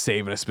I need to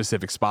save in a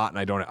specific spot, and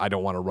I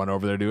don't want to run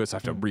over there to do it, so I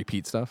have to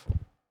repeat stuff.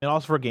 And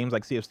also for games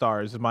like Sea of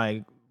Stars,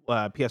 my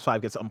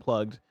PS5 gets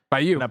unplugged By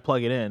you. and I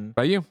plug it in.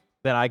 By you.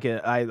 Then I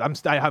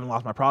haven't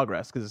lost my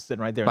progress because it's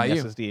sitting right there By in the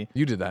you. SSD.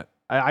 You did that.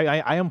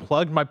 I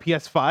unplugged my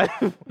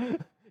PS5.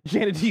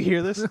 Janet, do you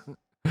hear this?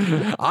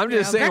 I'm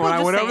just saying, when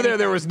I went over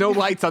there was no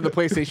lights on the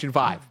PlayStation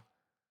 5.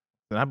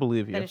 And I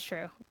believe you. That is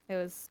true. It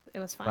was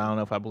fine. I don't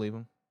know if I believe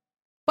him.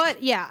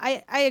 But yeah,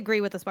 I agree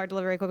with the smart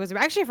delivery quick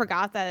resume. I actually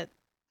forgot that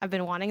I've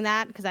been wanting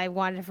that because I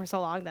wanted it for so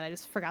long that I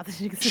just forgot that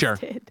it existed.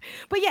 Sure.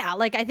 But yeah,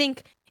 like I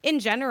think in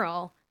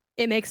general,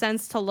 it makes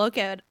sense to look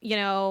at,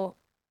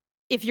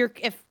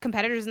 if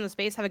competitors in the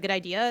space have a good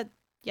idea,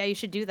 yeah, you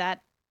should do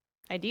that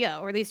idea,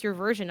 or at least your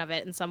version of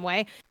it in some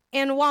way.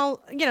 And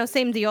while,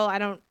 same deal, I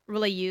don't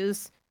really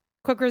use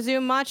quick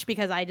resume much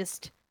because I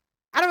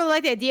don't really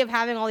like the idea of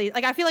having all these.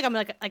 Like, I feel like I'm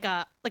like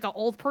a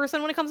old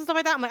person when it comes to stuff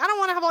like that. I'm like, I don't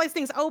want to have all these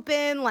things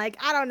open. Like,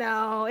 I don't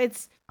know.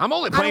 I'm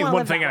only playing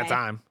one thing at a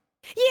time.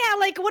 Yeah,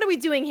 like, what are we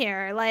doing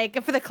here?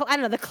 Like, for the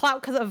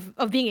clout because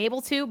of being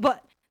able to.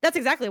 But that's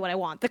exactly what I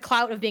want. The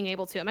clout of being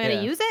able to. Am I going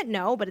to use it?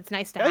 No, but it's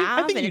nice to have.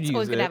 I think and you'd it's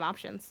always use good to it. have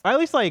options. Or at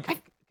least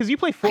because you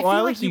play Fortnite. I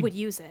feel like you would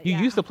use it. You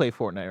used to play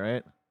Fortnite,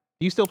 right?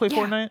 Do you still play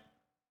Fortnite?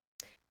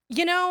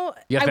 You I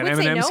got would that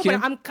say M&M no, skin?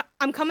 but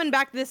I'm coming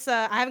back this.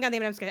 I haven't got the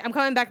M&M skin. I'm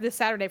coming back this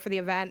Saturday for the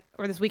event,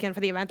 or this weekend for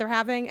the event they're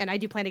having, and I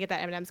do plan to get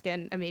that M&M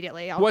skin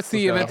immediately. What's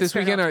the event this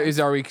straight weekend? up.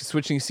 Are we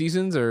switching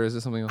seasons, or is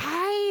it something else?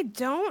 I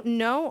don't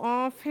know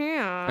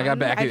offhand. I got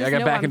back just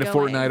know back I'm into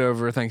going. Fortnite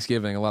over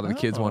Thanksgiving. A lot of the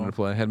kids wanted to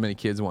play. I had many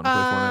kids wanting to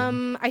play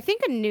Fortnite. I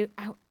think a new.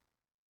 I do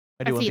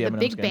Let's want see, the M&M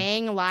Big skin.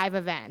 Bang live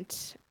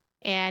event,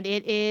 and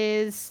it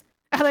is.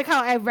 I like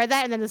how I read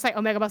that, and then it's like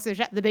Omega Buster,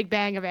 the Big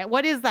Bang event.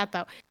 What is that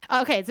though?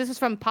 Okay, this is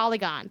from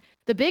Polygon.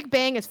 The Big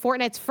Bang is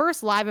Fortnite's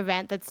first live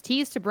event that's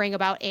teased to bring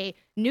about a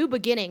new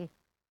beginning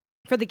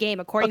for the game,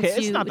 according to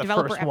it's not the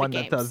developer first Epic one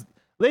Games. that does.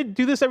 They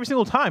do this every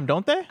single time,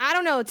 don't they? I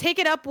don't know. Take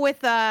it up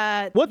with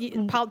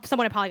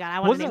someone at Polygon.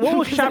 I want to What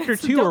was chapter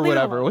 2 or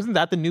whatever? Wasn't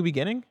that the new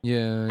beginning?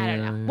 Yeah. I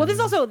don't know. Well, this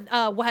is also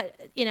what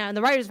in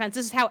the writer's defense.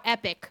 This is how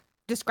Epic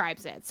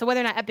describes it. So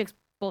whether or not Epic's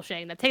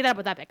bullshitting, then take that up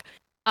with Epic.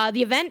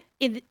 The event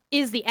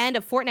is the end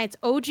of Fortnite's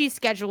OG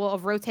schedule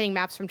of rotating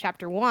maps from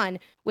Chapter 1,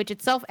 which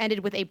itself ended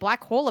with a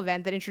black hole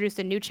event that introduced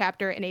a new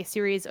chapter in a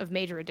series of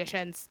major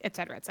additions,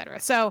 etc., etc.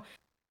 So,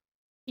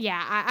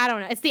 yeah, I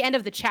don't know. It's the end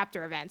of the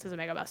chapter events as a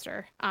Mega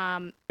Buster.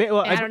 I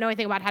don't know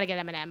anything about how to get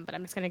M&M, but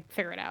I'm just going to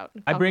figure it out.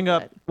 I bring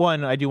up,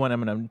 one, I do want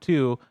M&M.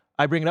 Two,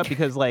 I bring it up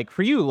because, like,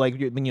 for you, like,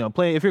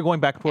 play if you're going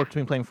back and forth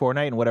between playing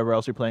Fortnite and whatever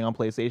else you're playing on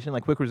PlayStation,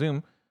 like, quick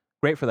resume,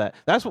 great for that.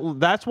 That's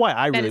why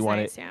I really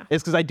want it. Yeah.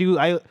 It's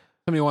because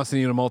Somebody wants to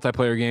need a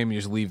multiplayer game, you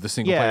just leave the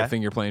single player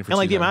thing you're playing for. And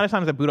like the amount of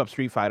times I boot up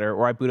Street Fighter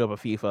or I boot up a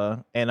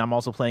FIFA, and I'm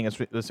also playing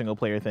a single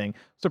player thing,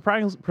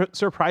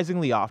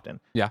 surprisingly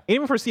often. Yeah.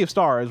 Even for Sea of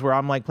Stars, where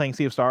I'm like playing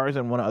Sea of Stars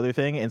and one other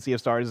thing, and Sea of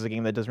Stars is a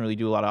game that doesn't really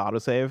do a lot of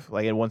autosave.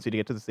 Like it wants you to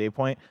get to the save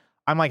point.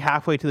 I'm like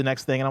halfway to the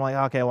next thing, and I'm like,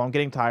 okay, well I'm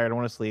getting tired, I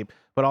want to sleep.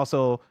 But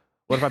also,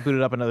 what if I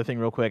booted up another thing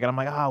real quick? And I'm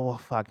like, well,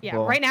 fuck. Yeah,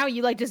 well. right now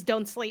you like just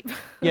don't sleep.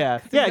 Yeah,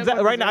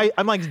 exactly. Right now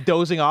I'm like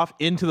dozing off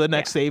into the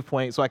next save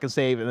point so I can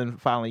save and then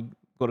finally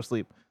go to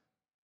sleep.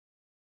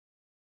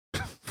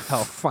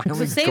 Finally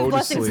so save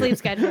blessing sleep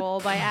schedule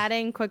by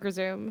adding quick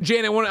resume.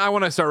 Jane, I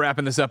want to start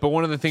wrapping this up, but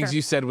one of the things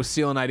you said was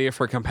steal an idea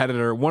for a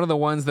competitor. One of the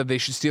ones that they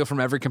should steal from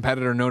every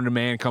competitor known to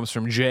man comes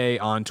from Jay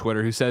on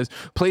Twitter, who says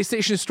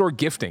PlayStation Store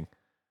gifting.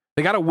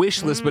 They got a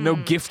wish list, but no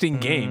gifting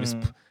games.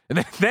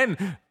 And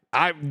then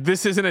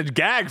this isn't a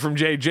gag from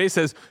Jay. Jay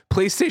says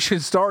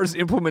PlayStation Stars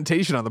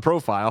implementation on the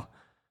profile.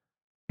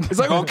 It's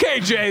like, okay,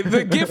 Jay,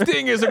 the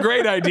gifting is a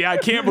great idea. I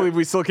can't believe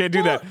we still can't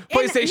do that.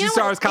 PlayStation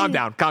Stars, calm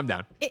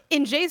down.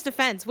 In Jay's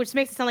defense, which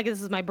makes it sound like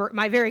this is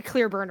my very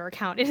clear burner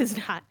account, it is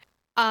not.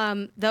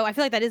 Though I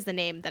feel like that is the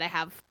name that I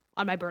have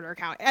on my burner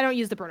account. I don't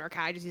use the burner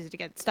account. I just use it to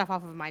get stuff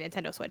off of my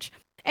Nintendo Switch.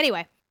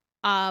 Anyway,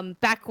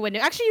 back when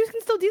actually you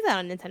can still do that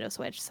on Nintendo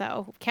Switch.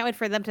 So can't wait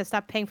for them to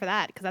stop paying for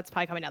that because that's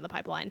probably coming down the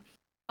pipeline.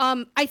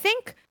 I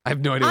think I have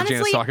no idea what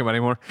Janet's talking about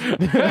anymore.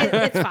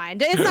 It's fine.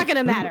 It's not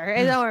gonna matter.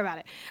 Don't worry about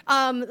it.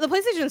 The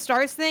PlayStation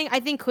Stars thing I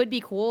think could be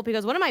cool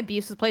because one of my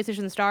beefs with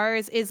PlayStation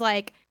Stars is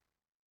like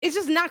it's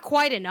just not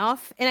quite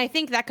enough, and I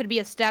think that could be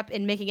a step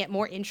in making it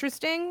more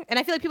interesting. And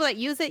I feel like people that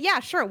use it, yeah,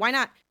 sure, why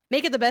not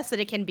make it the best that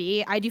it can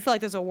be? I do feel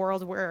like there's a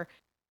world where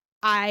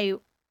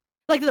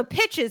the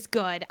pitch is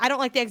good. I don't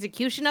like the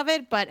execution of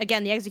it, but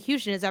again, the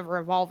execution is ever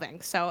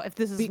evolving. So if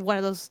this is one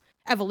of those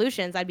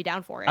evolutions, I'd be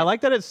down for it. I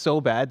like that it's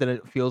so bad that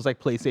it feels like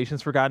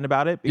PlayStation's forgotten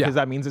about it because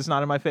that means it's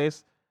not in my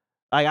face.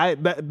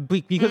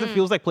 Because it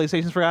feels like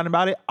PlayStation's forgotten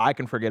about it, I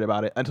can forget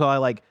about it until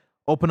I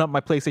open up my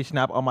PlayStation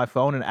app on my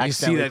phone and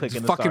accidentally click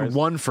in the fucking stars.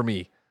 one for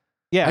me.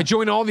 Yeah, I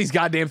joined all these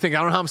goddamn things. I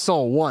don't know how I'm still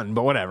a one,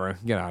 but whatever.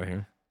 Get out of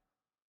here.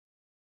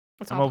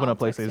 I'm opening up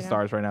PlayStation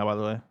Stars right now, by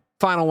the way.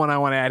 Final one I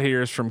want to add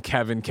here is from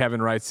Kevin.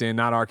 Kevin writes in,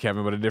 not our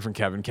Kevin, but a different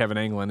Kevin, Kevin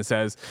England. It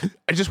says,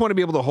 I just want to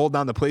be able to hold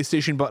down the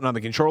PlayStation button on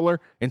the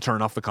controller and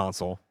turn off the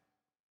console.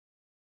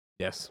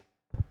 Yes.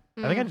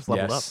 I think I just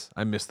leveled up.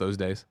 I miss those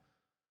days.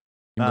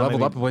 You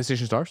leveled up in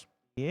PlayStation Stars?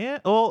 Yeah.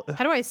 Well,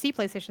 how do I see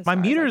PlayStation Stars? My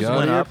meters go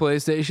went to your up.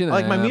 PlayStation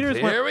my meters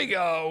went. Here we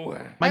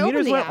go. My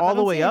meters went all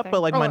the way up,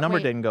 but my number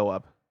didn't go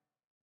up.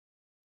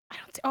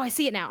 I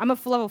see it now. I'm a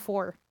level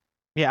 4.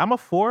 Yeah, I'm a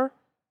 4,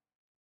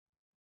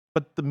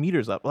 but the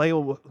meter's up.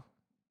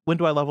 When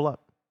do I level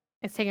up?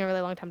 It's taking a really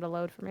long time to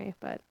load for me,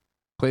 but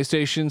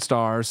PlayStation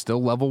Stars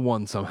still level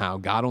 1 somehow.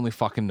 God only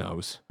fucking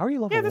knows. How are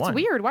you level 1? Yeah, that's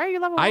weird. Why are you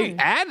level 1?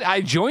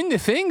 I joined the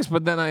things,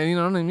 but then you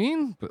know what I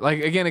mean? But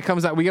again, it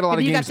comes out. We get a lot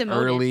of games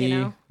early.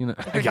 You know?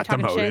 I got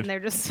demoted. And they're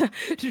just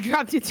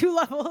dropped you 2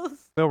 levels.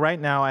 So right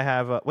now I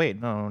have.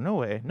 Wait, no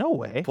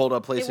way. Pulled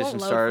up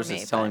PlayStation Stars.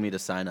 It's telling me to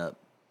sign up.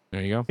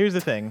 There you go. Here's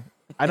the thing.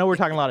 I know we're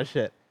talking a lot of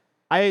shit.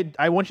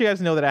 I want you guys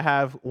to know that I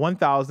have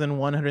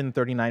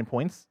 1,139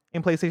 points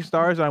in PlayStation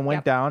Stars, and I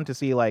went down to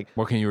see what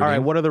can you redeem? All right,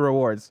 what are the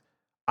rewards?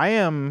 I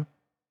am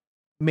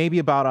maybe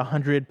about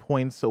 100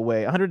 points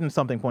away, 100 and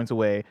something points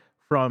away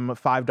from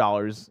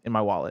 $5 in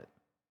my wallet.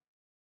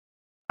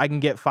 I can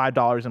get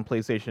 $5 in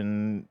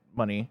PlayStation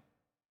money.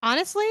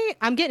 Honestly,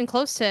 I'm getting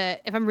close to,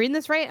 if I'm reading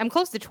this right, I'm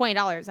close to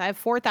 $20. I have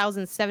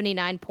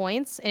 4,079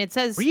 points, and it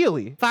says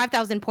really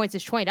 5,000 points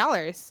is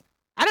 $20.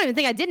 I don't even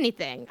think I did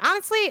anything.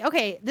 Honestly,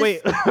 okay. Wait,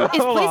 is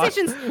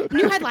PlayStation's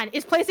new headline,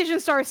 is PlayStation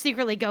Stars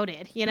secretly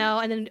goated? You know,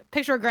 and then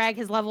picture of Greg,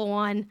 his level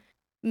 1,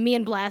 me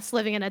and Bless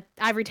living in an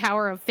ivory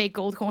tower of fake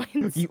gold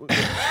coins.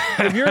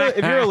 If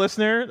you're a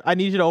listener, I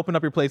need you to open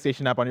up your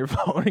PlayStation app on your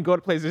phone and go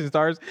to PlayStation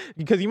Stars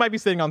because you might be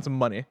sitting on some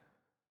money.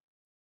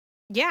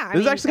 Yeah,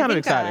 this is actually kind of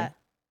exciting.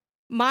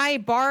 My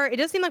bar, it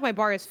does seem like my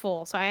bar is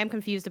full, so I am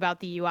confused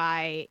about the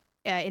UI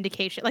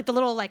indication, the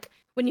little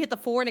when you hit the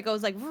 4 and it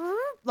goes I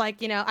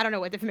don't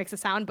know if it makes a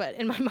sound, but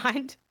in my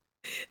mind,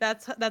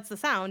 that's the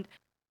sound.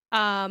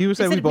 You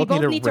said we both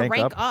need to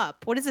rank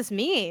up. What does this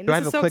mean? Do I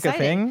have to click a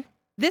thing?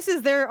 This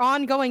is their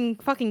ongoing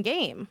fucking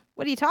game.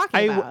 What are you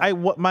talking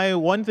about? My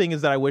one thing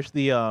is that I wish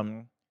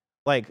the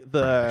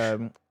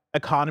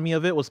economy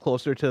of it was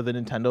closer to the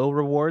Nintendo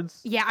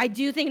rewards. Yeah, I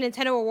do think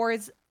Nintendo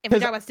rewards, if we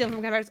talk about stealing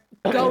from competitors,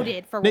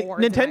 goated for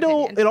rewards.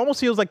 Nintendo, it almost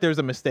feels like there's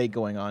a mistake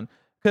going on.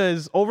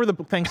 Because over the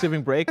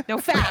Thanksgiving break, no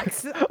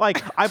facts.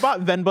 I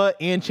bought Venba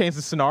and Chance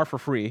the Sonar for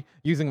free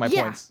using my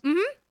points. Mm-hmm.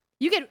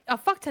 You get a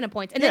fuck ton of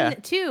points, and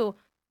then 2,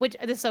 which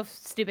this is so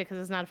stupid because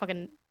it's not a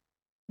fucking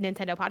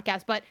Nintendo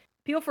podcast, but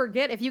people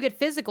forget if you get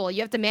physical,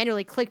 you have to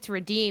manually click to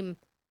redeem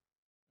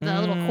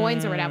the little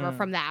coins or whatever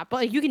from that.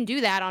 But you can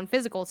do that on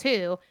physical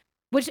too,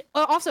 which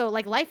also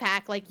life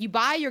hack. You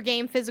buy your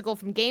game physical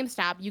from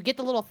GameStop, you get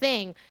the little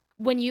thing.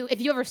 If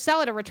you ever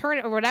sell it or return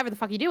it or whatever the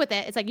fuck you do with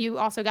it, it's you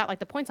also got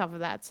the points off of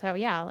that. So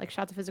yeah,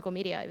 shout to physical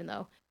media, even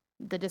though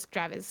the disc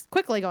drive is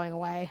quickly going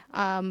away.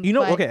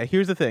 Okay,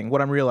 here's the thing.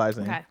 What I'm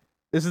realizing. Okay.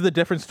 This is the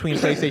difference between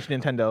PlayStation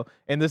and Nintendo,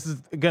 and this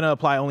is gonna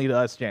apply only to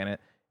us, Janet.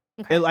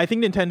 Okay. I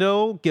think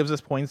Nintendo gives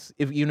us points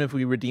even if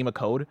we redeem a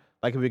code.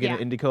 If we get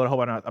an indie code, I hope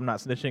I'm not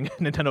snitching.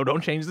 Nintendo, don't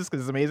change this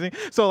because it's amazing.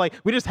 So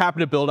we just happen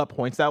to build up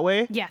points that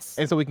way. Yes.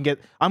 And so we can get.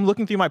 I'm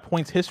looking through my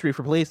points history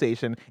for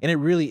PlayStation, and it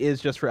really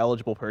is just for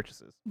eligible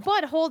purchases.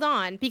 But hold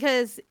on,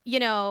 because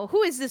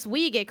who is this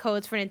we get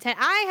codes for Nintendo?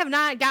 I have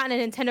not gotten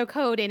a Nintendo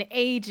code in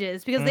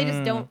ages because they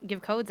just don't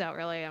give codes out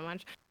really that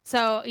much.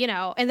 So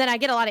and then I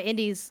get a lot of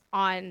indies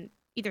on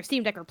either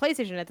Steam Deck or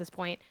PlayStation at this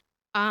point.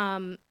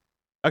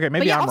 Okay,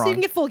 maybe I'm also wrong. You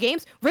can get full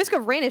games. Risk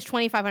of Rain is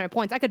 2,500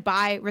 points. I could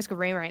buy Risk of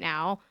Rain right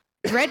now.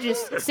 Dredge is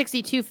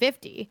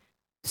 6,250.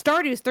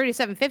 Stardew is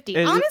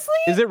 3,750. Honestly,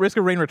 is it Risk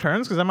of Rain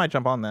Returns? Because I might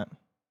jump on that.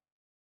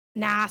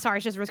 Nah, sorry,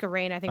 it's just Risk of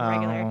Rain. I think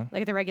regular,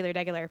 the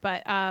regular.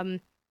 But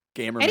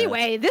Gamer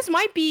anyway, this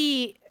might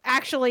be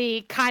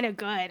actually kind of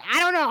good. I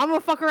don't know. I'm gonna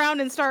fuck around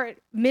and start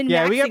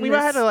min-maxing. Yeah, we might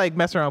have to like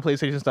mess around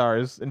with PlayStation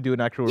Stars and do an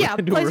actual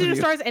PlayStation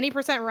Stars any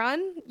percent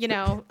run. You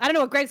know, I don't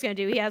know what Greg's gonna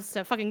do. He has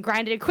to fucking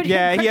grind it.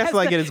 Yeah, he has to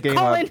like get his game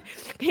up.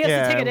 He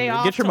has to take a day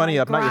off. Get your money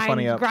up, not your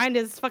funny up. Grind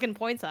his fucking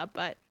points up.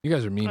 But you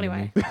guys are mean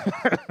anyway.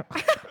 to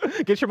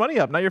me. Get your money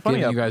up, not your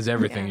funny up. You guys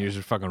everything. You're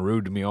just fucking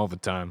rude to me all the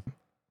time.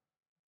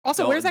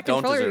 Also, where's that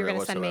controller you're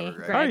gonna send me?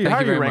 How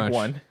are you rank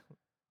 1?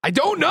 I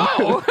don't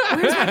know.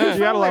 You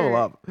gotta level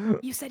up.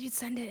 You said you'd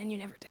send it and you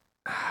never did.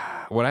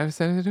 What I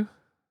said to do?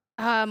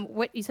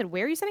 What you said?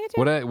 Where are you sending it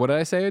to? What did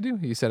I say I do?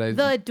 You said I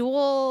the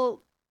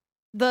dual,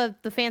 the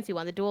fancy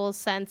one, the Dual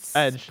Sense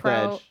Edge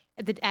Pro,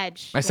 the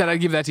Edge. I said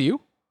I'd give that to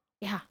you.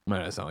 Yeah.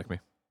 Might not sound like me.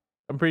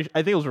 I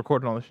think it was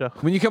recorded on the show.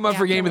 When you come up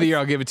for Game of the Year,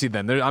 I'll give it to you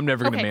then. I'm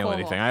never going to mail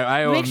anything.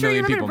 I owe Make sure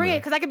you remember to bring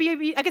it because I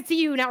could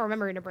see you not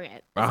remembering to bring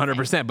it.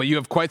 100%. But you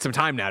have quite some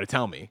time now to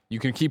tell me. You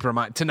can keep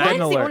reminding tonight. Why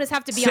does the onus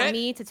have to be on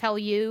me to tell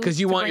you? Because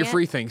you want your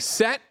free thing.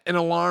 Set an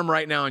alarm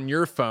right now on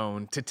your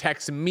phone to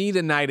text me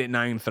tonight at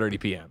 9:30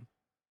 p.m.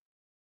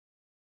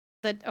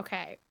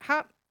 Okay.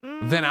 How?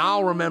 Then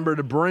I'll remember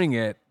to bring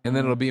it, and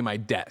then it'll be in my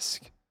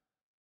desk.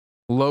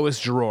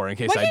 Lowest drawer in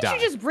case I die. Why can't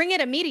you just bring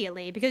it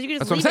immediately? Because you can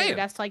just leave it at your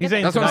desk till I get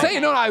there. That's what I'm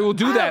saying. No, I will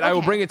do that. I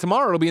will bring it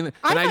tomorrow. It'll be in. And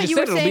I just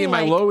said it'll be in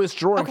my lowest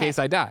drawer in case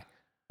I die.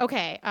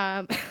 Okay.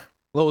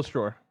 Lowest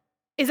drawer.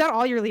 Is that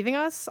all you're leaving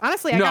us?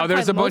 Honestly, no.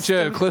 There's a bunch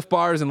of Cliff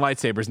Bars and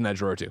lightsabers in that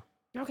drawer too.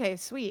 Okay,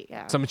 sweet.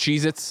 Yeah. Some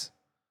Cheez-Its,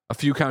 a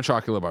few Count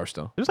Chocula bars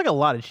still. There's like a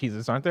lot of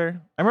cheeses, aren't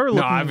there? I remember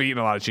looking. No, I've eaten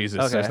a lot of Cheez-Its.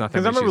 Okay. There's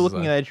nothing. Because I remember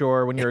looking at that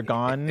drawer when you were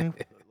gone,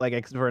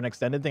 like for an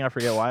extended thing. I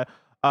forget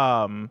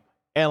why.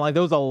 And like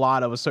there was a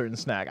lot of a certain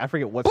snack. I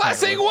forget what.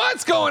 Blessing,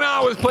 what's going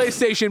on with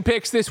PlayStation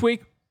picks this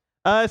week?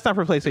 It's time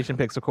for PlayStation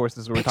picks. Of course,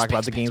 this is where we talk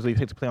about the games we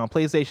picked to play on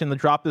PlayStation. The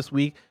drop this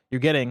week,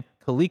 you're getting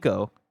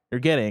Coleco, you're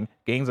getting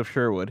Gangs of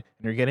Sherwood,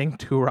 and you're getting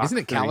Turok. Isn't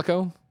it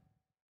Calico?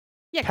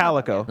 Yeah,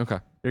 Calico. Okay.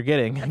 You're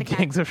getting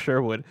Gangs of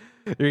Sherwood.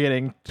 You're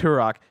getting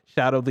Turok,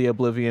 Shadow of the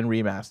Oblivion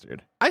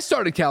remastered. I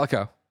started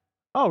Calico.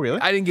 Oh,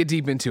 really? I didn't get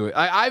deep into it.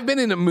 I've been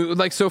in a mood,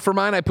 like, so for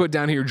mine, I put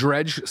down here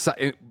Dredge,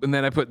 and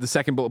then I put the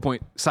second bullet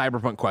point,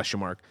 Cyberpunk question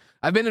mark.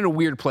 I've been in a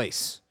weird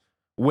place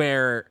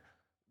where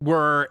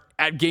we're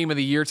at Game of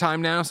the Year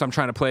time now, so I'm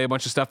trying to play a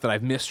bunch of stuff that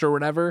I've missed or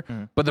whatever.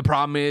 But the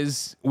problem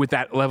is, with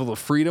that level of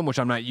freedom, which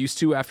I'm not used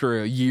to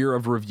after a year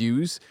of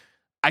reviews,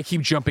 I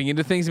keep jumping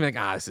into things and be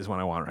like, this is what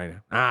I want right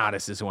now.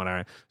 This is what I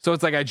want. So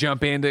it's like I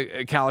jump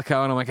into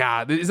Calico and I'm like,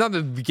 it's not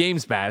that the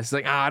game's bad. It's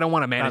like, I don't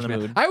want a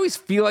management. I always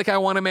feel like I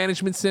want a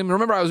management sim.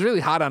 Remember, I was really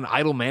hot on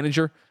Idle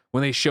Manager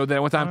when they showed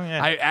that one time.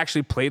 I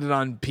actually played it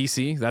on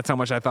PC. That's how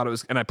much I thought it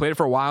was. And I played it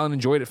for a while and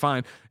enjoyed it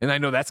fine. And I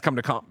know that's come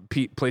to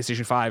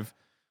PlayStation 5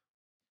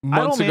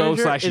 months ago / years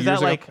ago. Is that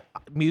like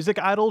music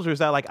idols or is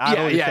that like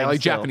idols? Yeah,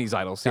 like Japanese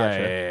idols. Gotcha.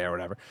 Yeah, or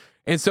whatever.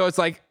 And so it's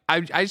like, I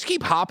just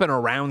keep hopping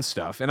around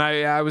stuff. And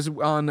I was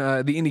on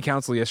the Indie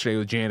Council yesterday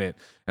with Janet,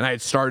 and I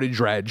had started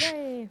Dredge,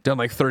 done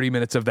like 30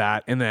 minutes of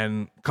that, and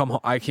then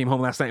I came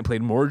home last night and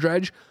played more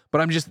Dredge.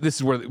 But this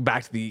is where,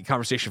 back to the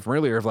conversation from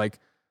earlier of like,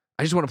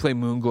 I just want to play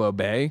Moonglow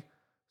Bay.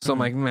 So I'm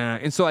like, nah.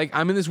 And so like,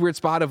 I'm in this weird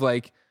spot of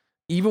like,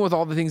 even with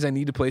all the things I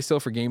need to play still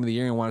for Game of the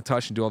Year and want to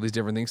touch and do all these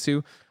different things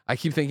too, I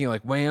keep thinking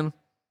like, man,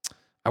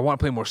 I want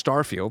to play more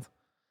Starfield.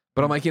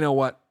 But I'm like, you know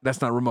what?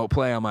 That's not remote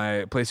play on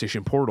my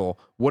PlayStation Portal.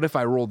 What if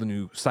I roll the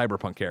new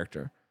Cyberpunk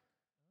character?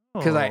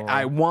 Because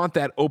I want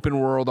that open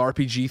world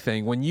RPG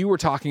thing. When you were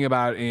talking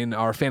about in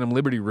our Phantom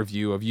Liberty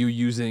review of you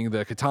using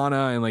the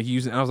katana and like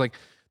I was like,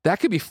 that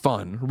could be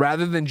fun.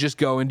 Rather than just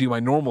go and do my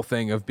normal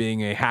thing of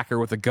being a hacker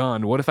with a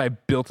gun, what if I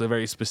built a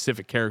very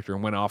specific character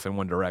and went off in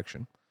one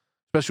direction?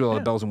 Especially with all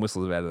the bells and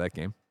whistles out of that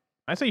game.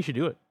 I say you should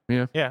do it.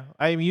 Yeah. Yeah.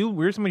 I mean,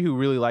 we're somebody who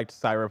really liked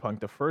Cyberpunk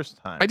the first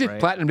time. I did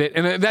platinum it.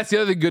 And that's the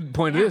other good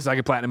point of this. I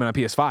could platinum it on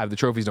PS5. The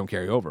trophies don't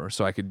carry over.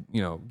 So I could,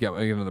 get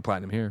another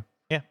platinum here.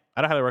 Yeah.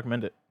 I'd highly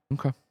recommend it.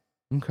 Okay.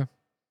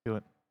 Do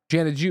it.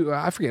 Jan,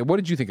 I forget, what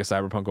did you think of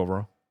Cyberpunk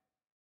overall?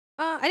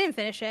 I didn't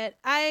finish it.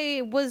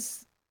 I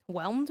was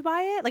whelmed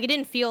by it. Like, it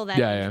didn't feel that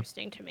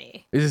interesting to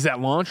me. Is this at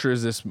launch or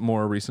is this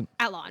more recent?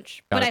 At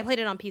launch. But I played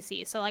it on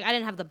PC. So, like, I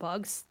didn't have the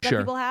bugs that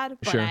people had.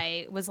 But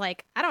I was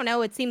like, I don't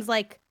know. It seems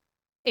like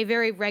a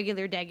very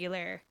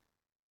degular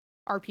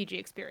RPG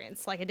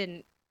experience. Like,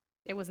 it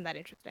wasn't that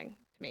interesting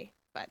to me.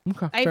 But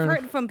I've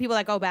heard from people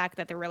that go back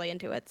that they're really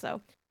into it.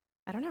 So,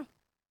 I don't know.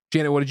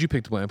 Janet, what did you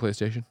pick to play on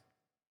PlayStation?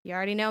 You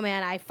already know,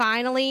 man. I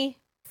finally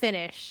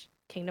finished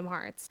Kingdom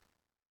Hearts.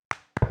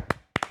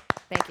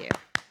 Thank you.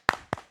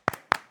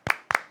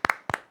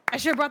 I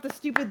should have brought the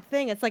stupid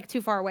thing. It's like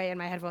too far away and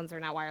my headphones are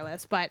not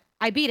wireless. But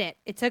I beat it.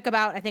 It took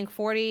about, I think,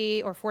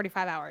 40 or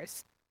 45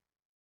 hours.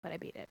 But I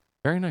beat it.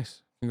 Very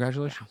nice.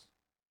 Congratulations. Yeah.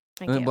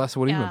 Thank you. Bless,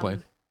 what have you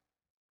been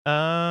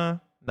playing?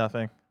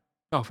 Nothing.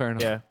 Oh, fair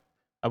enough. Yeah.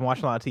 I'm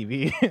watching a lot of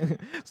TV.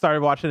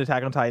 Started watching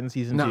Attack on Titan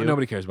season 2.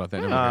 Nobody cares about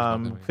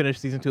that.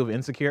 Finished season 2 of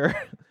Insecure.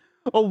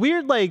 A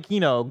weird,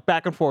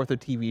 back and forth of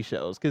TV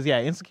shows. Because,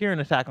 Insecure and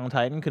Attack on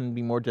Titan couldn't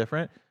be more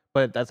different.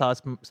 But that's how I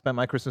spent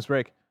my Christmas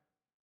break.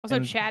 Also,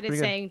 Chad is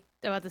saying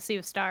about the Sea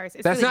of Stars.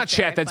 It's That's really not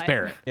Chat, that's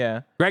Barrett.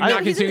 Yeah. Greg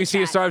not continuing Sea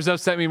of chat. Stars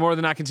upset me more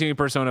than not continuing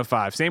Persona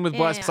 5. Same with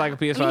Blessed Cycle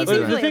PS5. I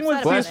mean, The thing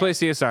with Blessed play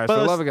Sea of Stars, for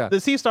the love of God. The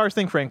Sea Stars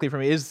thing, frankly, for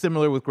me, is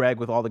similar with Greg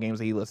with all the games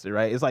that he listed,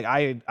 right? It's like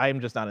I'm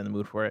just not in the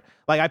mood for it.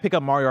 Like, I pick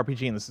up Mario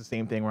RPG, and it's the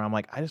same thing where I'm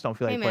like, I just don't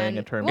feel like playing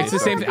a turn. It's the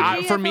same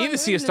thing. For me, the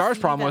Sea of Stars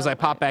problem was I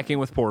popped back in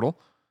with Portal.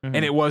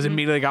 And it was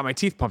immediately got my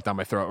teeth pumped down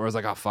my throat where I was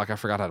like, oh, fuck, I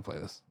forgot how to play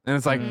this. And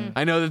it's like,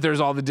 I know that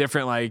there's all the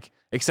different like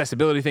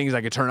accessibility things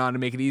I could turn on to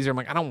make it easier. I'm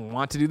like, I don't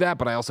want to do that,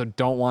 but I also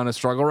don't want to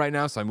struggle right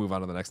now. So I move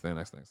on to the next thing.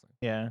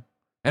 Yeah.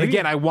 And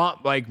again, I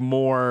want like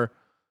more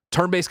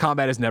turn-based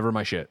combat is never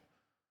my shit.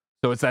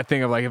 So it's that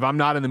thing of like, if I'm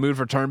not in the mood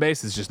for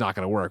turn-based, it's just not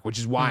going to work, which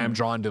is why I'm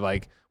drawn to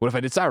like, what if I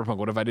did Cyberpunk?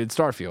 What if I did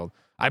Starfield?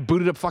 I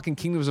booted up fucking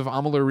Kingdoms of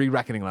Amalur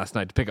Re-Reckoning last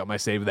night to pick up my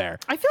save there.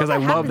 Because I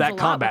love that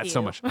combat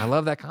so much. I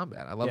love that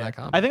combat.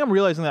 I think I'm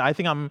realizing that I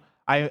think I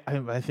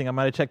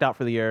might have checked out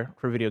for the year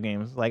for video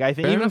games. Like, I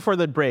think even for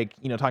the break,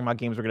 talking about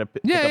games we're going to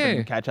pick up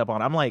and catch up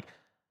on, I'm like,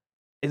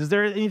 is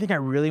there anything I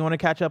really want to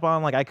catch up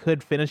on? Like, I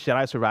could finish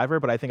Jedi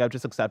Survivor, but I think I've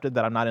just accepted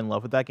that I'm not in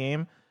love with that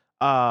game.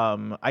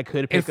 I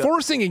could pick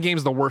forcing a game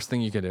is the worst thing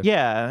you could do.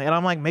 Yeah, and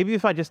I'm like, maybe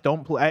if I just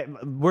don't play,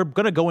 we're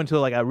going to go into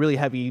like a really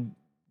heavy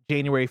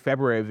January,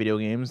 February video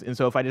games. And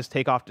so if I just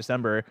take off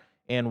December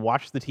and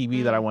watch the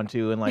TV that I want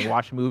to and like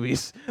watch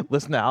movies,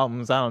 listen to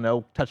albums, I don't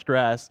know, touch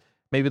grass,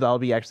 maybe that'll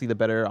be actually the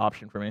better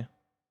option for me.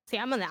 See,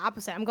 I'm on the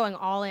opposite. I'm going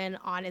all in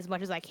on as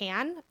much as I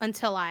can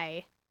until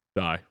I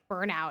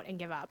burn out and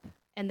give up.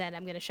 And then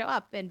I'm going to show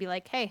up and be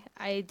like, hey,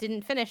 I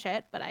didn't finish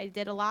it, but I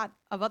did a lot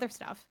of other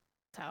stuff.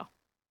 So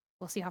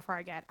we'll see how far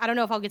I get. I don't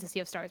know if I'll get to Sea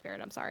of Stars, Barrett.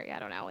 I'm sorry. I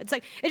don't know. It's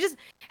like, I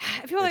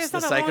feel like it's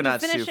not that long to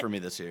finish it. For me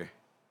this year.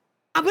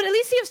 But at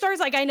least Sea of Stars,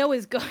 like, I know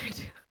is good.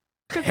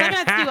 Because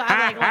Psychonauts 2, I'm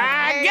like,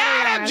 I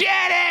got him,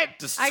 Janet!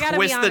 Just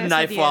twist the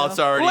knife while it's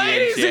already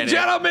Ladies in, Janet. and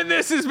gentlemen,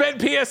 this has been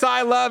PS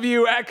I Love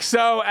You,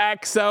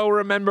 XOXO.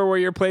 Remember, we're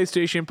your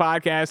PlayStation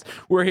podcast.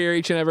 We're here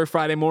each and every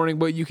Friday morning,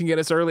 but you can get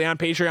us early on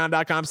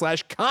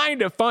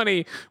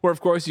patreon.com/kindafunny, where,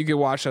 of course, you can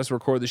watch us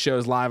record the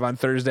shows live on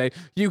Thursday.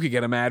 You could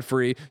get them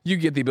ad-free. You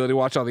get the ability to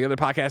watch all the other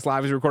podcasts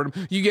live as we record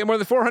them. You get more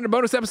than 400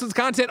 bonus episodes of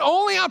content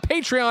only on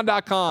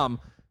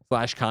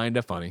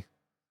patreon.com/kindafunny.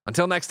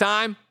 Until next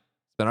time,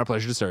 it's been our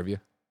pleasure to serve you.